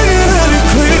say it any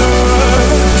clearer.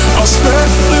 I'll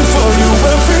spend it for you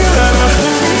every letter.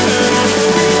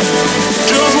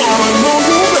 Just wanna know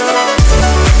you better.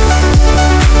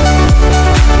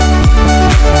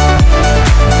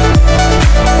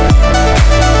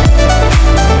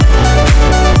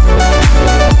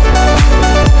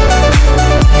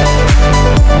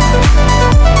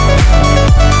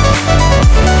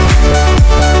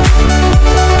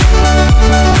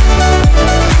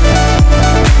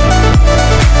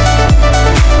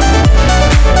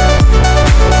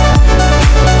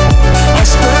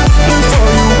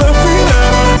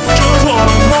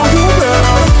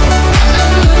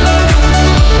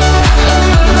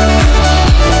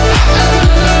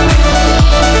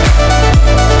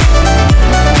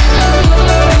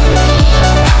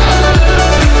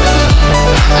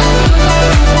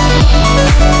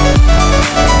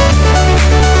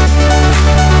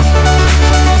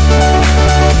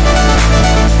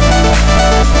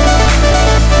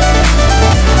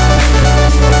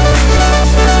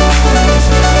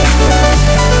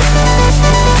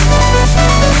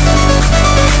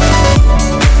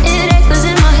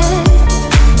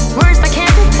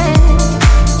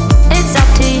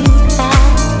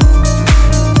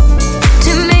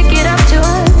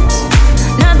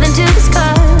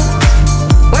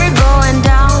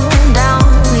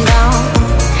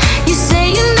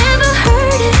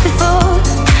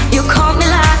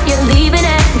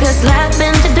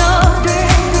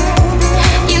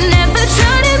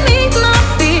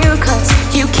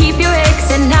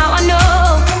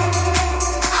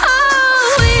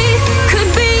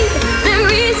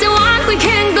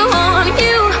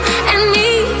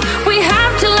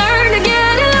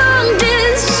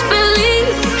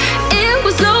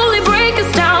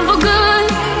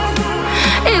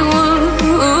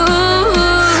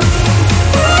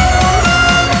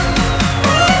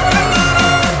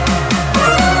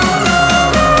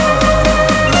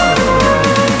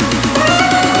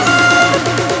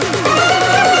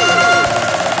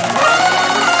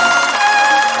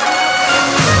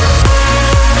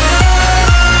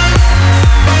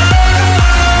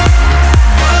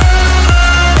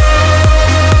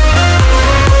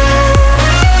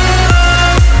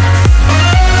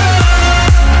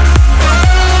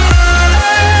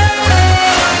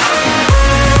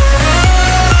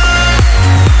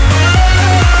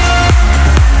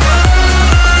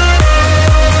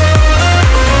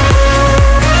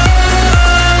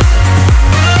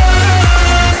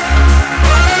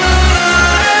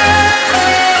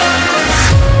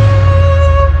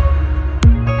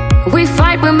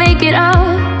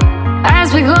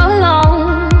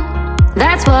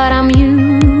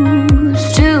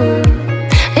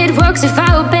 works if